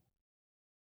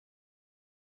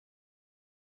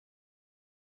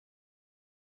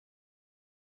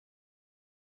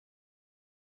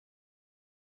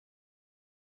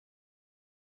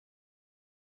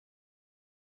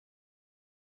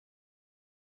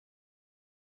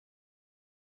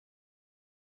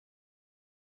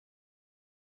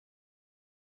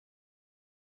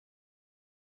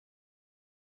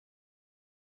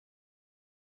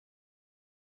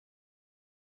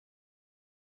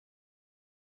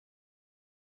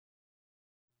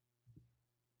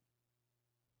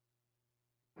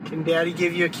 Can Daddy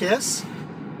give you a kiss?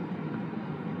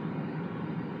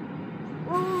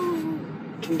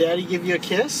 Can Daddy give you a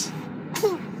kiss?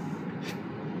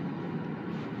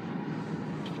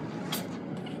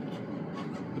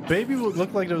 The baby would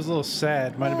look like it was a little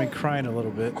sad. Might have been crying a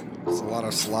little bit. There's a lot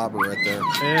of slobber right there.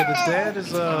 Yeah, the dad is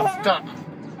Stop.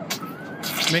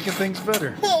 making things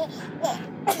better.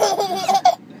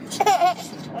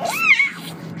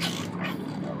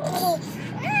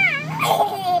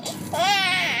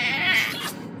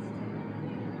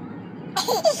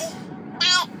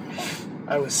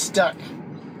 I was stuck.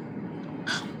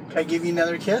 Can I give you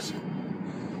another kiss?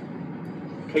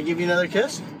 Can I give you another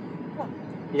kiss?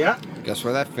 Yeah? Guess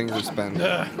where that finger's been?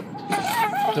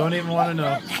 Don't even want to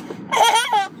know.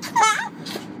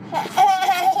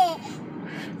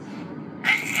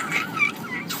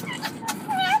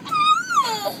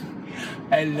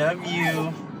 I love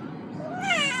you.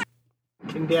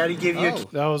 Can Daddy give you a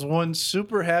That was one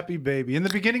super happy baby. In the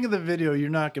beginning of the video, you're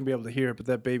not going to be able to hear it, but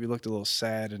that baby looked a little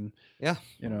sad and, Yeah.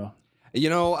 you know. You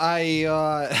know,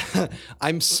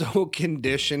 I'm so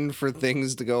conditioned for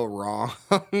things to go wrong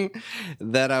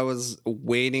that I was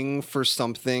waiting for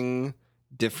something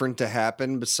different to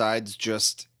happen besides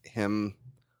just him,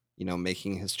 you know,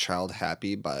 making his child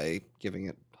happy by giving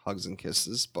it hugs and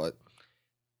kisses. But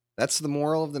that's the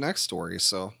moral of the next story.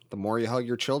 So the more you hug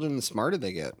your children, the smarter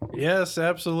they get. Yes,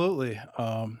 absolutely.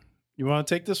 You want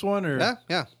to take this one or?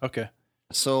 Yeah. Okay.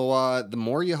 So the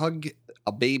more you hug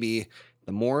a baby,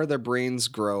 the more their brains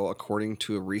grow, according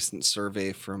to a recent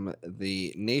survey from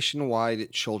the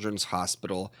Nationwide Children's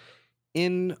Hospital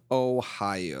in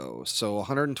Ohio. So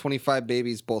 125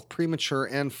 babies, both premature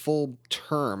and full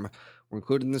term, were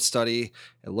included in the study.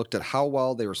 It looked at how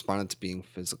well they responded to being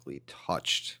physically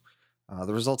touched.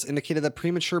 The results indicated that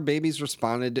premature babies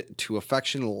responded to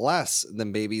affection less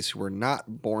than babies who were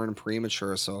not born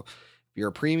premature. So if you're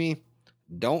a preemie,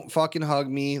 don't fucking hug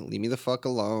me. Leave me the fuck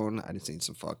alone. I just need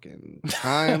some fucking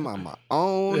time on my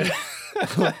own.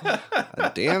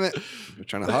 God damn it. You're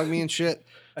trying to hug me and shit.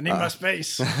 I need my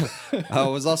space.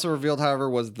 What was also revealed, however,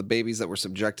 was the babies that were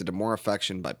subjected to more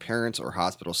affection by parents or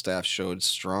hospital staff showed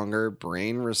stronger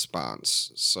brain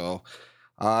response. So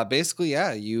basically,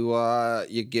 yeah,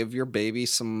 you give your baby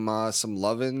some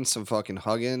loving, some fucking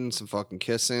hugging, some fucking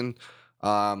kissing.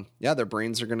 Yeah, their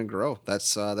brains are gonna grow.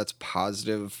 That's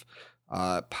positive.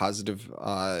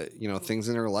 You know, things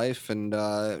in their life, and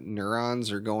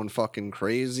neurons are going fucking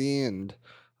crazy, and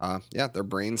yeah, their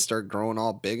brains start growing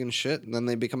all big and shit, and then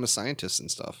they become a scientist and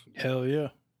stuff. Hell yeah.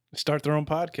 Start their own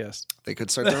podcast. They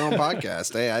could start their own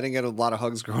podcast. Hey, I didn't get a lot of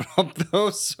hugs growing up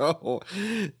though, so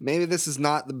maybe this is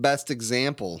not the best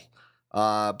example.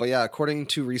 But yeah, according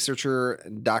to researcher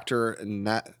Dr.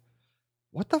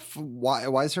 What the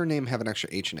why does her name have an extra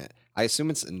H in it? I assume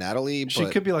it's Natalie. She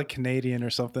but, could be like Canadian or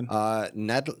something.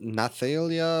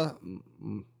 Nathalia.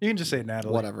 You can just say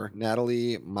Natalie. Whatever.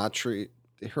 Natalie Matri.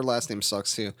 Her last name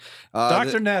sucks too.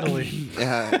 Dr. Natalie.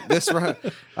 Yeah, this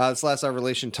last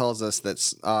revelation tells us that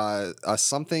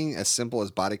something as simple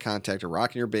as body contact or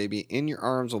rocking your baby in your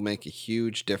arms will make a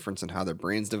huge difference in how their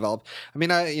brains develop. I mean,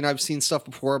 I've seen stuff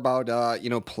before about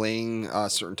playing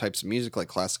certain types of music like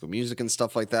classical music and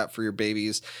stuff like that for your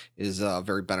babies is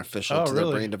very beneficial to their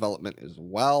brain development as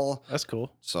well. That's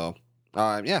cool. So.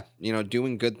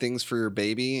 Doing good things for your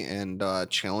baby and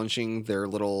challenging their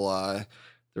little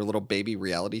baby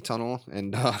reality tunnel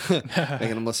and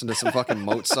making them listen to some fucking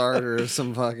Mozart or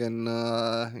some fucking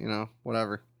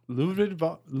whatever.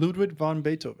 Ludwig von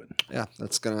Beethoven. Yeah,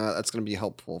 that's gonna be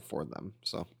helpful for them.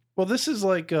 So well, this is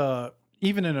like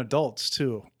even in adults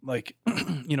too, like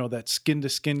that skin to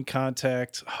skin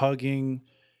contact, hugging.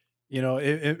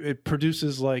 It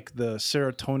produces like the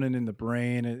serotonin in the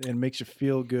brain and makes you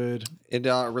feel good. It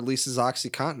releases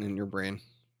OxyContin in your brain.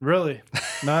 Really?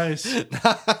 Nice.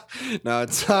 No,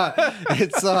 it's what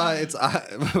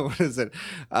is it?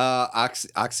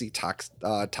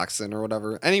 Oxytocin or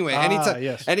whatever. Anyway,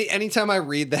 anytime I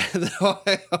read that,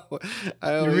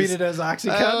 I always read it as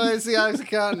OxyContin. I always see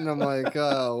OxyContin. I'm like,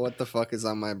 oh, what the fuck is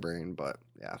on my brain? But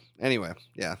yeah. Anyway,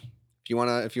 yeah. If you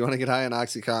wanna get high on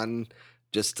OxyContin,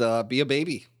 just be a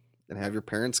baby and have your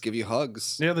parents give you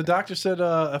hugs. Yeah, the doctor said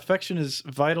affection is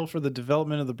vital for the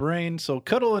development of the brain. So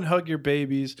cuddle and hug your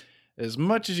babies as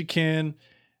much as you can.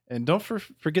 And don't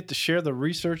forget to share the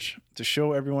research to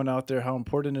show everyone out there how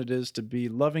important it is to be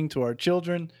loving to our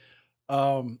children.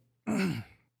 Yeah,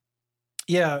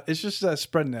 it's just that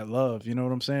spreading that love. You know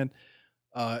what I'm saying?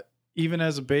 Even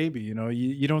as a baby,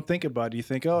 you don't think about it. You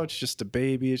think, oh, it's just a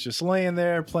baby. It's just laying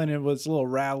there playing with its little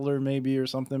rattler maybe or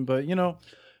something. But,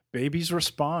 babies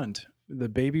respond. The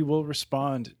baby will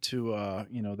respond to,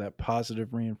 that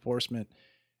positive reinforcement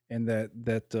and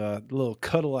that little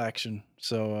cuddle action.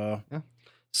 So,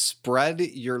 spread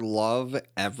your love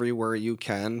everywhere you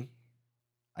can.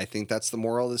 I think that's the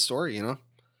moral of the story,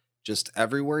 just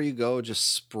everywhere you go,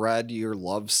 just spread your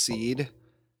love seed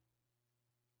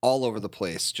all over the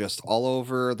place, just all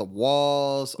over the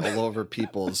walls, all over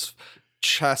people's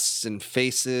chests and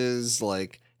faces,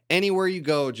 like anywhere you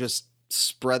go, just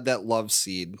spread that love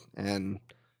seed and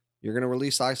you're going to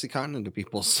release OxyContin into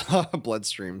people's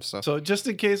bloodstream. So just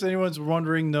in case anyone's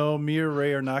wondering, no, me or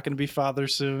Ray are not going to be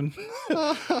fathers soon.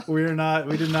 We did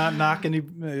not knock any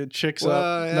chicks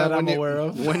up that I'm aware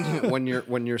of.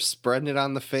 when you're spreading it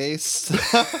on the face.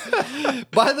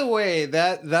 By the way,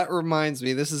 that reminds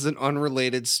me, this is an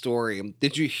unrelated story.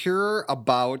 Did you hear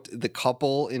about the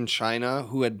couple in China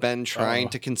who had been trying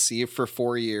to conceive for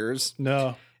 4 years?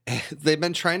 No. They've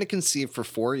been trying to conceive for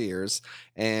 4 years,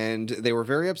 and they were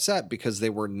very upset because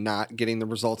they were not getting the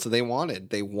results that they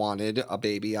wanted. They wanted a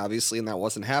baby, obviously, and that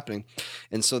wasn't happening.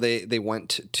 And so they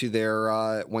went to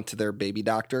their baby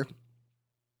doctor,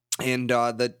 and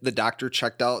the doctor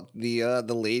checked out the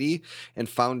lady and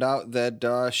found out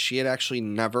that she had actually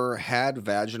never had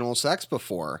vaginal sex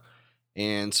before.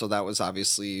 And so that was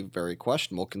obviously very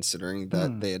questionable, considering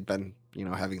that they had been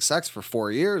having sex for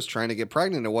 4 years, trying to get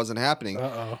pregnant. It wasn't happening.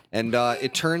 And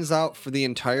it turns out for the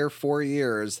entire 4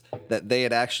 years that they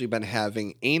had actually been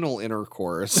having anal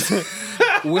intercourse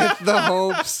with the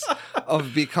hopes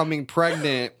of becoming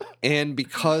pregnant. And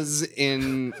because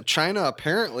in China,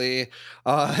 apparently,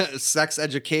 sex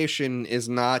education is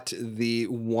not the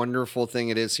wonderful thing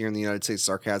it is here in the United States,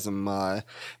 sarcasm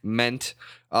meant,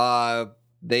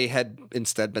 they had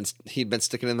instead he'd been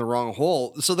sticking in the wrong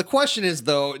hole. So the question is,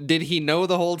 though, did he know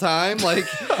the whole time? Like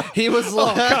he was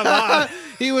like, come on.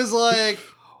 He was like,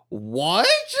 what?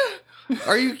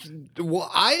 Are you?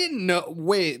 Well, I didn't know.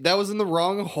 Wait, that was in the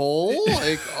wrong hole.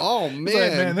 Like, oh man,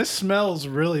 man, this smells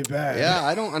really bad. Yeah,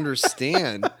 I don't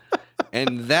understand.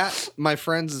 And that, my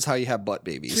friends, is how you have butt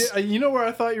babies. See, you know where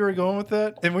I thought you were going with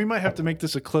that? And we might have to make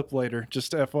this a clip later,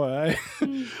 just FYI.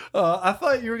 I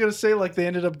thought you were going to say like they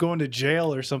ended up going to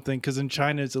jail or something because in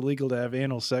China it's illegal to have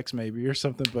anal sex maybe or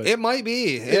something. But it might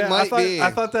be. It might be.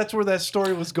 I thought that's where that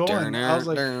story was going. I was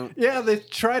like, yeah, they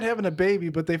tried having a baby,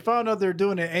 but they found out they're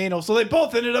doing it anal. So they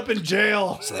both ended up in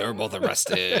jail. So they were both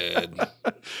arrested.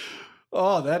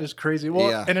 Oh, that is crazy. Well,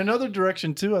 yeah. In another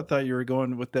direction too, I thought you were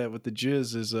going with that with the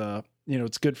jizz is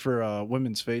it's good for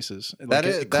women's faces. Like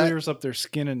it clears up their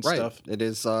skin and stuff. It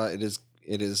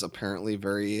is apparently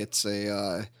very. It's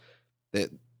a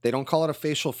They don't call it a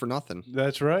facial for nothing.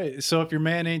 That's right. So if your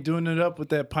man ain't doing it up with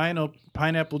that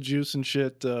pineapple juice and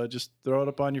shit, just throw it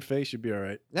up on your face. You'll be all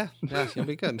right. Yeah, you'll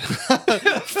be good.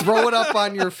 Throw it up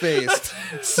on your face.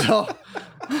 So,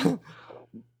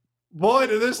 boy,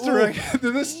 did this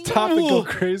topic go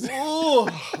crazy.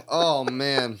 Oh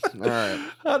man! All right.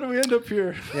 How do we end up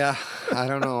here? Yeah, I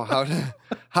don't know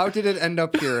how did it end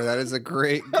up here. That is a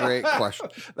great question.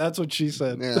 That's what she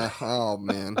said. Yeah. Oh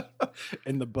man.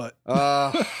 In the butt.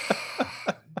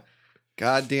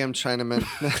 Goddamn Chinaman.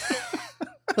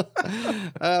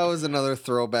 That was another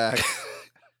throwback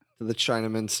to the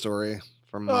Chinaman story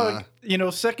from.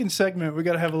 Second segment. We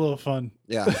got to have a little fun.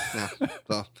 Yeah.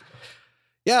 So.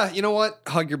 Yeah, you know what?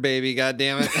 Hug your baby,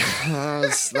 goddammit.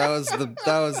 That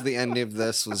was the ending of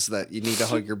this, was that you need to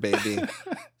hug your baby.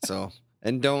 So,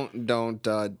 and don't do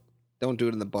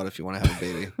it in the butt if you want to have a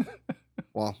baby.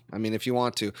 Well, I mean, if you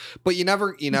want to, but you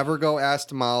never go ass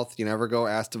to mouth. You never go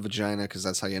ass to vagina, because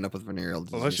that's how you end up with venereal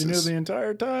diseases. Unless you knew the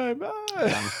entire time.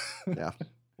 Yeah.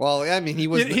 Well, I mean, he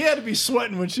had to be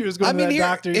sweating when she was going to that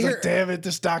doctor. He's like, damn it,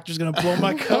 this doctor's going to blow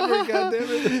my cover. God damn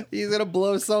it. He's going to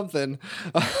blow something.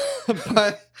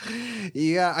 But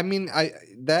yeah, I mean,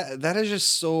 that is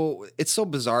just so, it's so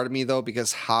bizarre to me though,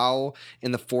 because how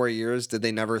in the 4 years did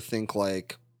they never think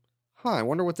like, I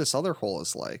wonder what this other hole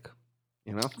is like,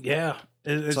 you know? Yeah.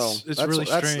 It's really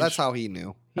strange. That's how he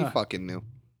knew. He fucking knew.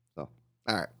 So,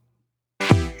 all right.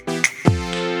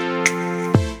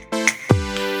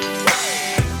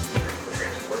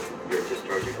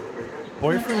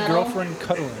 Boyfriend, girlfriend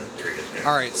cuddling.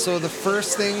 All right, so the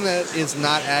first thing that is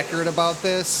not accurate about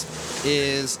this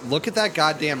is look at that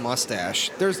goddamn mustache.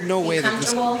 There's no way that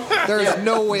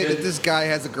this guy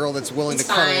has a girl that's willing to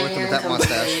cuddle with him with that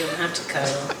mustache. You don't have to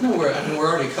cuddle. No, we're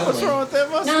already cuddling. What's wrong with that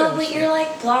mustache? No, but you're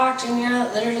like blocked and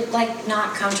you're literally like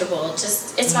not comfortable.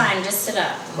 It's fine. Just sit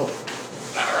up. Oh,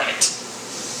 all right.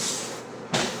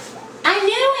 I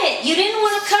knew it. You didn't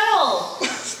want to cuddle.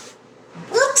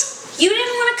 What? You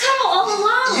didn't want to cuddle all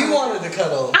along. You wanted to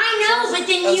cuddle. I know, but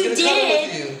then you did. Cuddle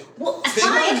with you. Well, So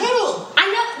you want to cuddle. I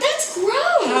know. That's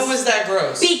gross. How is that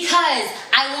gross? Because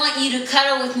I want you to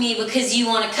cuddle with me because you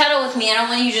want to cuddle with me. I don't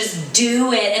want you to just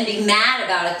do it and be mad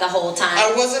about it the whole time.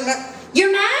 I wasn't mad.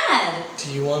 You're mad.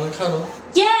 Do you want to cuddle?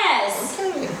 Yes.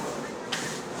 Okay.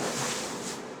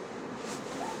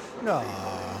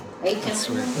 Aww. Are you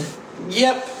comfortable?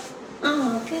 Yep.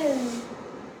 Oh,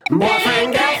 good.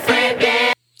 Boyfriend, girlfriend,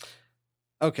 yeah.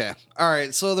 Okay. All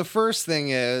right. So the first thing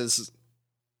is,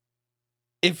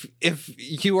 if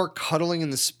you are cuddling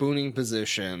in the spooning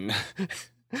position,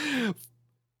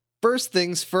 first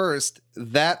things first,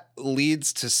 that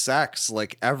leads to sex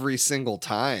like every single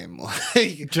time.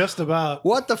 Like, just about.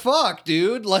 What the fuck,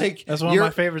 dude? Like, that's one of my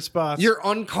favorite spots. You're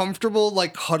uncomfortable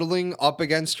like cuddling up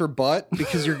against her butt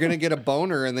because you're gonna get a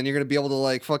boner and then you're gonna be able to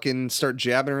like fucking start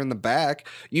jabbing her in the back.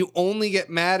 You only get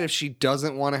mad if she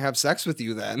doesn't want to have sex with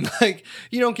you then. Like,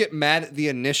 you don't get mad at the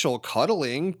initial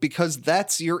cuddling because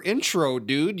that's your intro,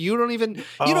 dude. You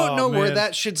don't know where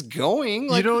that shit's going.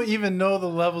 Like, you don't even know the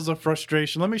levels of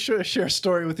frustration. Let me share a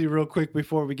story with you real quick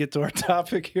before we get to our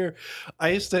topic here. I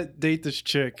used to date this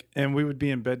chick and we would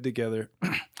be in bed together.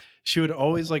 She would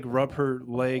always like rub her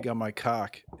leg on my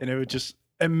cock and it would just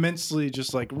immensely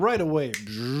just like right away.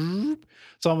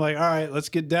 So I'm like, all right, let's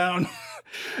get down.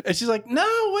 And she's like, no,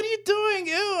 what are you doing?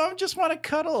 Ew, I just want to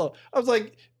cuddle. I was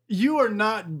like, you are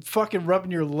not fucking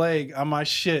rubbing your leg on my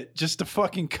shit just to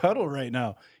fucking cuddle right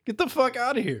now. Get the fuck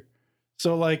out of here.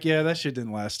 So like, yeah, that shit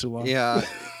didn't last too long. Yeah.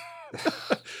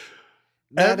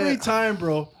 Every time,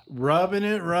 bro, rubbing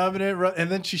it, and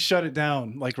then she shut it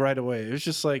down like right away. It was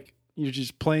just like, you're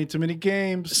just playing too many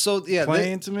games. So yeah,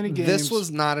 playing too many games. This was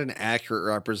not an accurate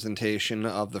representation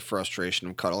of the frustration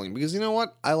of cuddling, because you know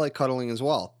what? I like cuddling as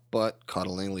well, but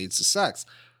cuddling leads to sex.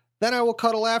 Then I will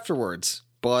cuddle afterwards.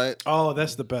 But oh,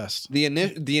 that's the best. The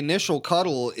initial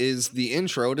cuddle is the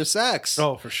intro to sex.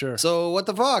 Oh, for sure. So what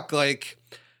the fuck? Like,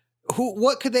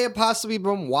 what could they have possibly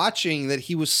been watching that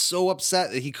he was so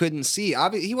upset that he couldn't see?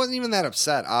 He wasn't even that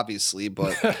upset, obviously,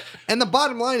 but and the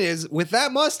bottom line is, with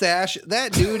that mustache,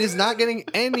 that dude is not getting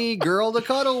any girl to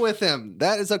cuddle with him.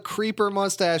 That is a creeper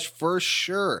mustache for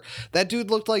sure. That dude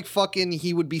looked like fucking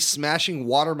he would be smashing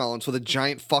watermelons with a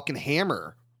giant fucking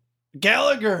hammer.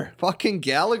 Gallagher. Fucking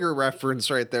Gallagher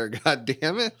reference right there, god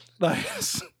damn it.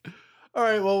 Nice. All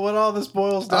right, well, what all this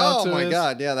boils down to Oh my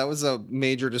god, yeah, that was a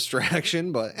major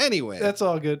distraction, but anyway. That's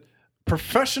all good.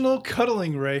 Professional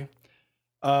cuddling, Ray.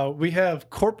 We have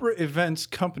Corporate Events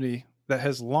Company that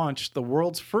has launched the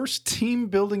world's first team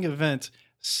building event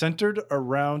centered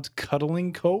around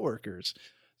cuddling coworkers.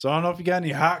 So I don't know if you got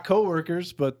any hot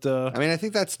coworkers, but I mean, I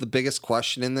think that's the biggest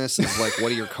question in this is like, what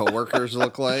do your coworkers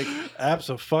look like?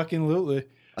 Absolutely.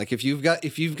 Like if you've got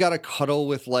to cuddle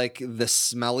with like the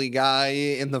smelly guy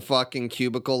in the fucking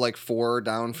cubicle like 4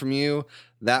 down from you,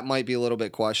 that might be a little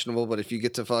bit questionable. But if you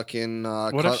get to fucking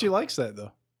what if she likes that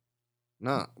though?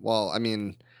 No, well, I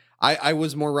mean, I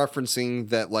was more referencing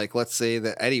that, like, let's say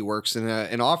that Eddie works in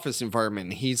an office environment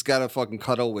and he's got to fucking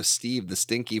cuddle with Steve, the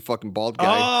stinky fucking bald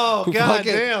guy. Oh, god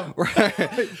damn!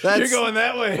 Right, You're going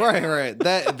that way, right?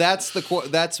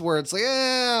 That's where it's like,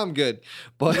 yeah, I'm good.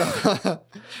 But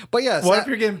yes. What if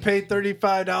you're getting paid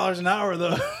 $35 an hour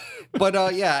though?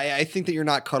 But yeah, I think that you're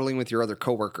not cuddling with your other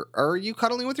coworker. Are you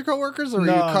cuddling with your coworkers, or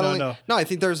No, are you cuddling? no. No, I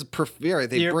think there's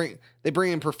they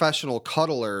bring in professional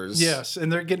cuddlers. Yes,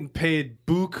 and they're getting paid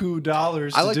buku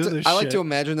dollars to do this. I like shit. to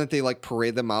imagine that they like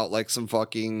parade them out like some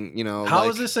fucking, you know. How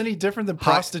like, is this any different than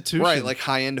prostitution? Right, like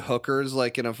high end hookers,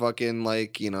 like in a fucking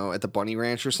like, you know, at the Bunny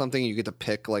Ranch or something. You get to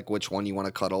pick like which one you want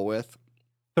to cuddle with.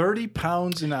 30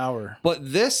 pounds an hour.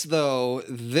 But this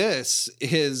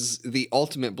is the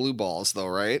ultimate blue balls though,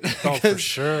 right? Oh, for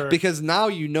sure. Because now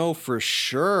you know for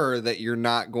sure that you're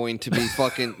not going to be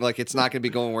fucking like it's not going to be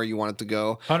going where you want it to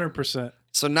go. 100%.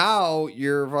 So now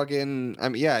you're fucking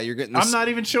you're getting this, I'm not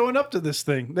even showing up to this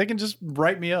thing. They can just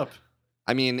write me up.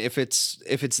 I mean, if it's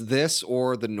this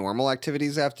or the normal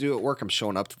activities I have to do at work, I'm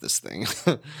showing up to this thing.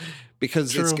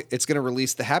 Because True. it's going to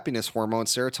release the happiness hormone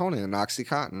serotonin and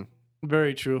Oxycontin.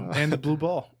 Very true. And the blue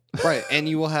ball. Right, and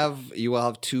you will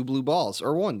have 2 blue balls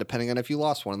or 1 depending on if you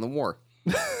lost one in the war.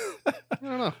 I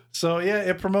don't know. So yeah,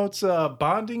 it promotes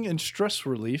bonding and stress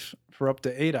relief for up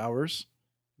to 8 hours,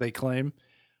 they claim.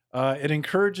 It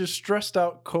encourages stressed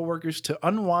out coworkers to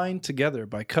unwind together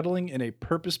by cuddling in a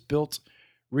purpose-built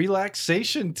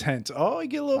relaxation tent. Oh, you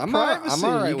get a little privacy.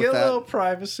 I'm all right you with get that. a little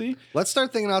privacy. Let's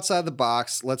start thinking outside the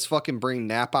box. Let's fucking bring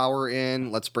nap hour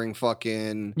in. Let's bring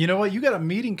fucking... You know what? You got a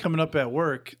meeting coming up at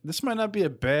work. This might not be a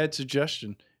bad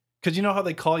suggestion. Because you know how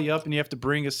they call you up and you have to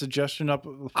bring a suggestion up?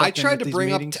 I tried to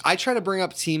bring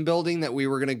up team building, that we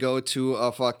were going to go to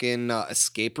a fucking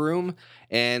escape room,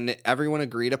 and everyone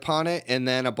agreed upon it. And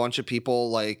then a bunch of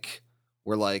people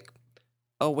were like,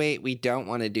 oh, wait, we don't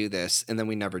want to do this. And then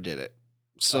we never did it.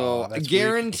 So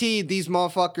guaranteed these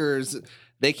motherfuckers,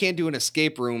 they can't do an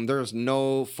escape room. There's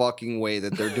no fucking way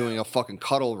that they're doing a fucking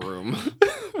cuddle room.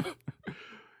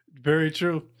 Very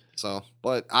true. So,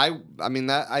 but I mean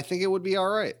that I think it would be all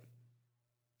right.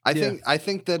 I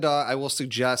think that I will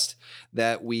suggest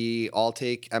that we all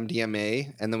take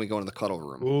MDMA and then we go into the cuddle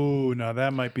room. Ooh, now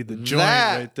that might be the joint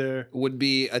right there. Would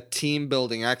be a team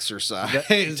building exercise.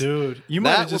 Dude, you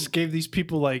might have just gave these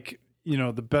people like, you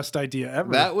know, the best idea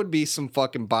ever. That would be some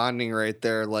fucking bonding right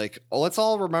there. Like, let's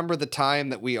all remember the time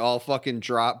that we all fucking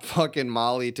dropped fucking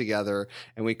Molly together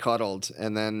and we cuddled,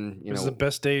 and then, you know, it was the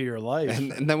best day of your life.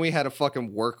 And then we had a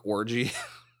fucking work orgy.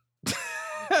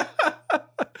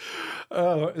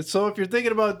 So if you're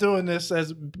thinking about doing this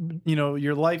as, you know,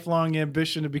 your lifelong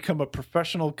ambition to become a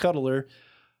professional cuddler,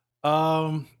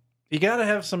 you got to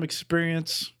have some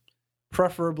experience,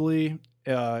 preferably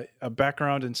a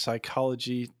background in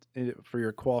psychology for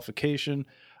your qualification.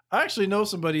 I actually know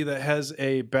somebody that has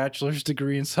a bachelor's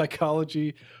degree in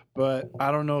psychology, but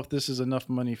I don't know if this is enough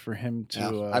money for him to.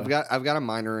 Yeah, I've got a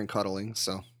minor in cuddling,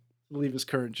 so leave his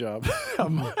current job.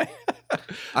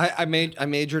 I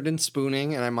majored in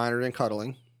spooning and I minored in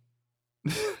cuddling,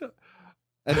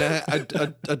 and then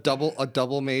a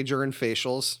double major in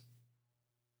facials.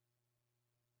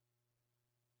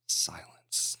 Silence.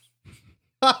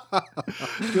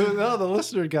 Dude, no, the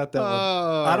listener got that one.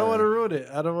 I don't want to ruin it.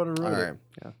 All right.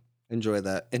 Yeah. Enjoy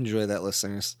that. Enjoy that,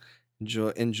 listeners.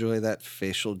 Enjoy that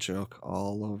facial joke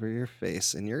all over your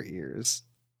face and your ears.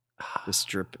 Just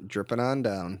dripping on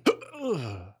down.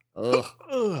 Ugh.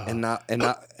 And now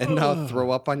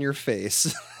throw up on your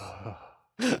face.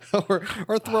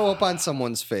 or throw up on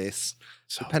someone's face.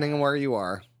 Depending on where you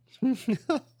are. So good.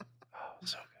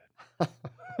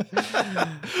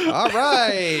 All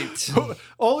right.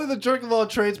 Only the Jerk of All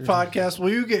Trades podcast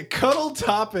will you get cuddle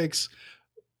topics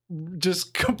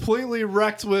just completely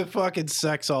wrecked with fucking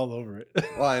sex all over it.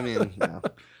 Well, I mean, yeah.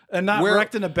 And not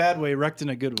wrecked in a bad way, wrecked in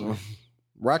a good way.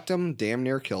 Wrecked him, damn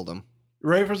near killed him.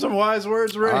 Ready for some wise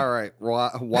words, Ray? All right.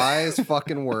 Wise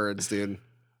fucking words, dude.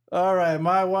 All right.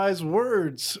 My wise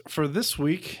words for this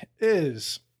week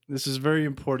this is very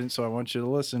important, so I want you to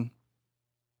listen.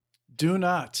 Do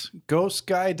not go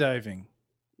skydiving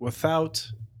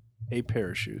without a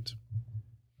parachute.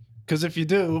 Because if you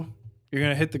do, you're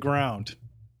going to hit the ground,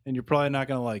 and you're probably not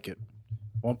going to like it.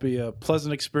 Won't be a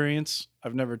pleasant experience.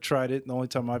 I've never tried it. The only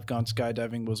time I've gone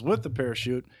skydiving was with the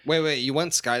parachute. Wait, you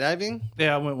went skydiving?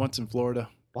 Yeah, I went once in Florida.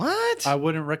 What? I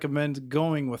wouldn't recommend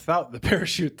going without the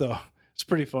parachute, though. It's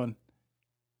pretty fun.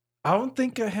 I don't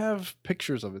think I have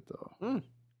pictures of it, though.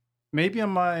 Maybe on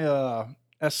my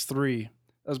S3.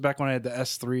 That was back when I had the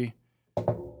S3.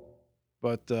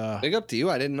 But big up to you.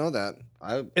 I didn't know that.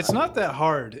 It's not that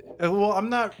hard. Well, I'm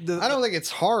not. I don't think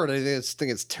it's hard. I just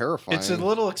think it's terrifying. It's a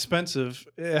little expensive.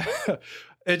 Yeah.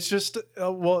 It's just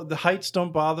well, the heights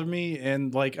don't bother me,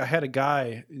 and like I had a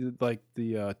guy, like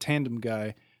the tandem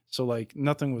guy, so like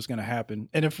nothing was gonna happen.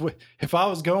 And if I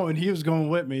was going, he was going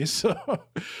with me. So,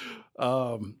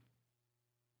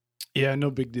 yeah,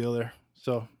 no big deal there.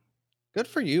 So. Good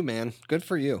for you, man. Good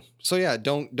for you. So yeah,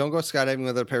 don't go skydiving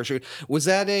with a parachute. Was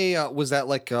that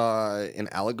like an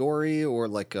allegory or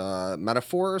like a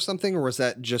metaphor or something, or was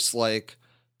that just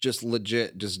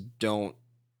legit? Just don't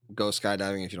go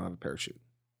skydiving if you don't have a parachute.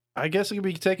 I guess it could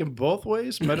be taken both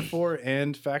ways, metaphor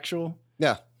and factual.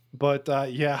 Yeah, but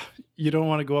yeah, you don't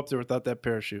want to go up there without that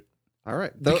parachute. All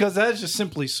right, because that is just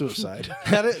simply suicide.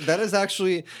 that is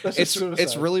actually suicide.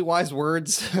 It's really wise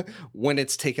words when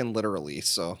it's taken literally.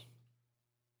 So.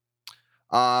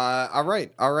 All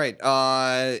right.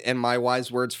 And my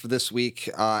wise words for this week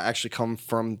actually come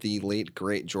from the late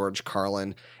great George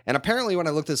Carlin. And apparently, when I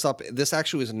looked this up, this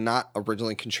actually was not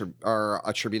originally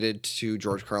attributed to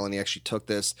George Carlin. He actually took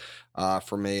this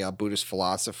from a Buddhist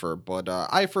philosopher. But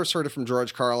I first heard it from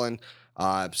George Carlin,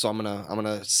 so I'm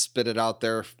gonna spit it out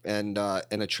there and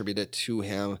attribute it to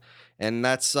him. And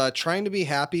that's trying to be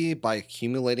happy by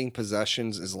accumulating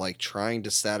possessions is like trying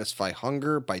to satisfy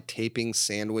hunger by taping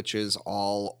sandwiches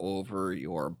all over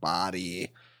your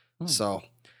body. So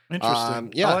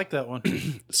interesting. Yeah, I like that one.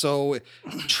 So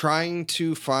trying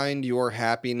to find your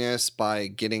happiness by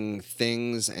getting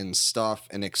things and stuff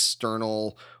and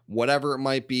external, whatever it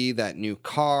might be, that new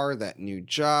car, that new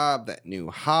job, that new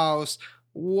house,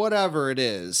 whatever it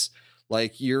is.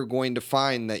 Like, you're going to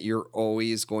find that you're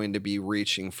always going to be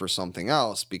reaching for something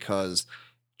else, because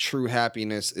true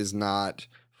happiness is not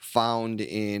found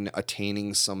in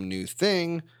attaining some new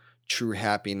thing. True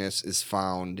happiness is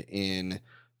found in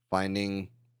finding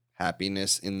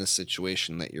happiness in the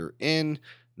situation that you're in,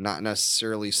 not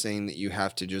necessarily saying that you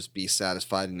have to just be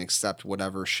satisfied and accept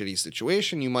whatever shitty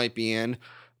situation you might be in,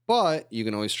 but you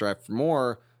can always strive for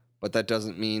more. But that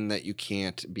doesn't mean that you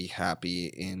can't be happy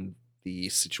in the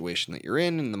situation that you're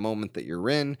in the moment that you're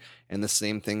in. And the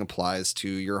same thing applies to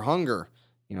your hunger.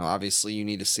 You know, obviously you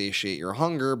need to satiate your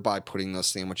hunger by putting those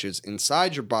sandwiches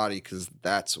inside your body, because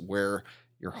that's where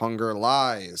your hunger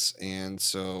lies. And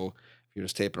so if you're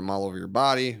just taping them all over your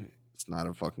body, it's not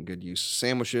a fucking good use of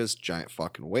sandwiches. Giant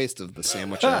fucking waste of the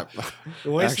sandwich app.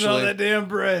 Wasting all that damn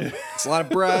bread. It's a lot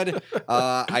of bread.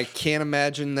 I can't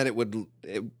imagine that it would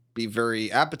be very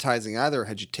appetizing either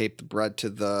had you taped the bread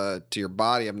to your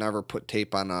body. I've never put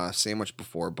tape on a sandwich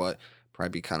before, but probably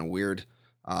be kind of weird.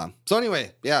 So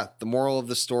anyway, yeah, the moral of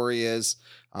the story is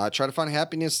try to find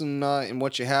happiness in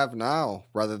what you have now,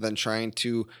 rather than trying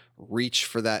to reach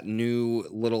for that new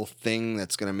little thing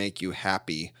that's going to make you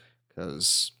happy,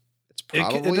 because it's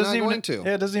probably not going to.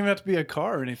 Yeah, it doesn't even have to be a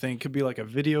car or anything. It could be like a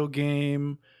video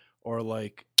game, or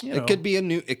like, you know. It could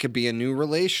be a new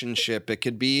relationship. It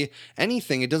could be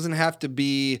anything. It doesn't have to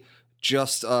be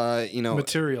just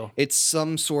material. It's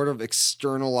some sort of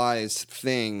externalized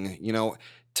thing. You know,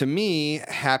 to me,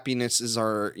 happiness is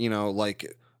our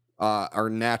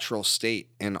natural state,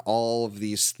 and all of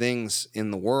these things in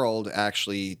the world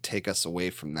actually take us away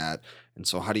from that. And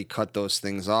so how do you cut those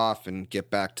things off and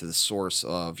get back to the source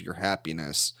of your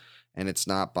happiness? And it's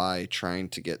not by trying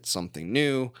to get something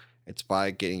new. It's by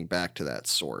getting back to that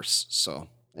source. So,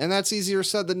 and that's easier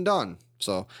said than done.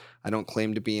 So I don't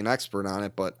claim to be an expert on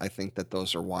it, but I think that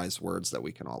those are wise words that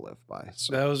we can all live by.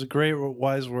 So that was great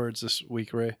wise words this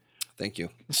week, Ray. Thank you.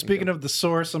 Speaking of the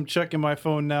source, I'm checking my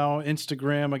phone now.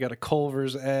 Instagram, I got a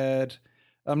Culver's ad.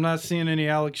 I'm not seeing any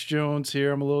Alex Jones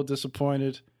here. I'm a little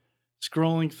disappointed.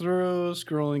 Scrolling through.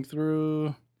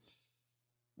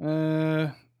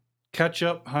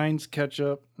 Ketchup, Heinz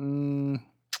ketchup.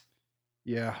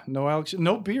 Yeah, no Alex,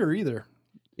 no beer either.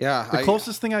 Yeah, the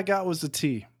closest thing I got was the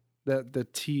tea. The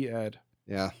tea ad.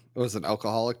 Yeah, it was an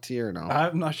alcoholic tea or no?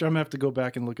 I'm not sure. I'm gonna have to go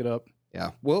back and look it up.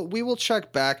 Yeah, well, we will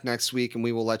check back next week and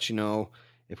we will let you know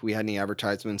if we had any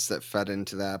advertisements that fed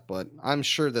into that. But I'm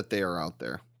sure that they are out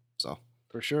there. So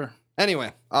for sure.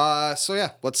 Anyway, so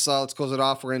yeah, let's close it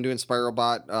off. We're gonna do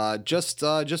InspiroBot.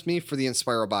 Just me for the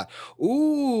InspiroBot.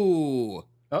 Ooh.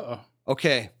 Uh-oh.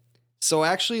 Okay. So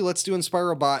actually, let's do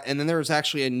InspiroBot, and then there's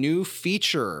actually a new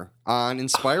feature on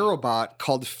InspiroBot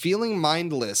called Feeling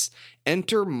Mindless.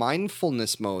 Enter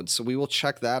mindfulness mode. So we will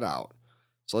check that out.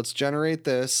 So let's generate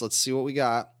this. Let's see what we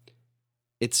got.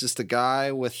 It's just a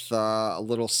guy with a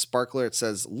little sparkler. It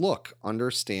says, "Look,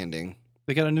 understanding."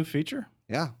 They got a new feature?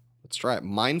 Yeah, let's try it.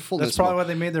 Mindfulness. That's probably why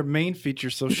they made their main feature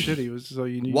so shitty. Was so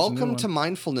you need. Welcome to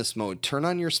mindfulness mode. Turn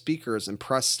on your speakers and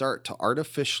press start to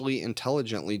artificially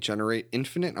intelligently generate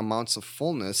infinite amounts of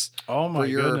fullness for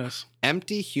your goodness.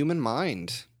 Empty human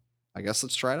mind. I guess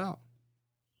let's try it out.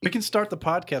 We can start the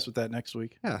podcast with that next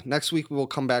week. Yeah, next week we will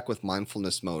come back with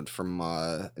mindfulness mode from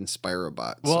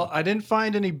InspiroBot. Well, I didn't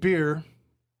find any beer,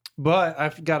 but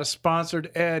I've got a sponsored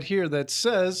ad here that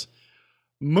says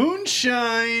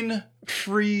Moonshine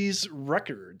Freeze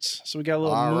Records. So we got a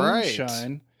little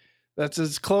moonshine. Right. That's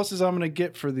as close as I'm going to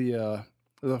get for the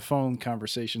phone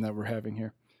conversation that we're having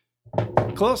here.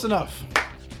 Close enough.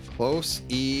 Close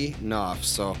enough.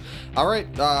 So, all right.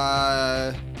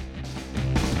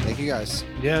 Thank you guys.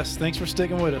 Yes, thanks for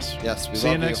sticking with us. Yes, we see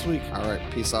love you next week. All right,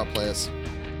 peace out, players.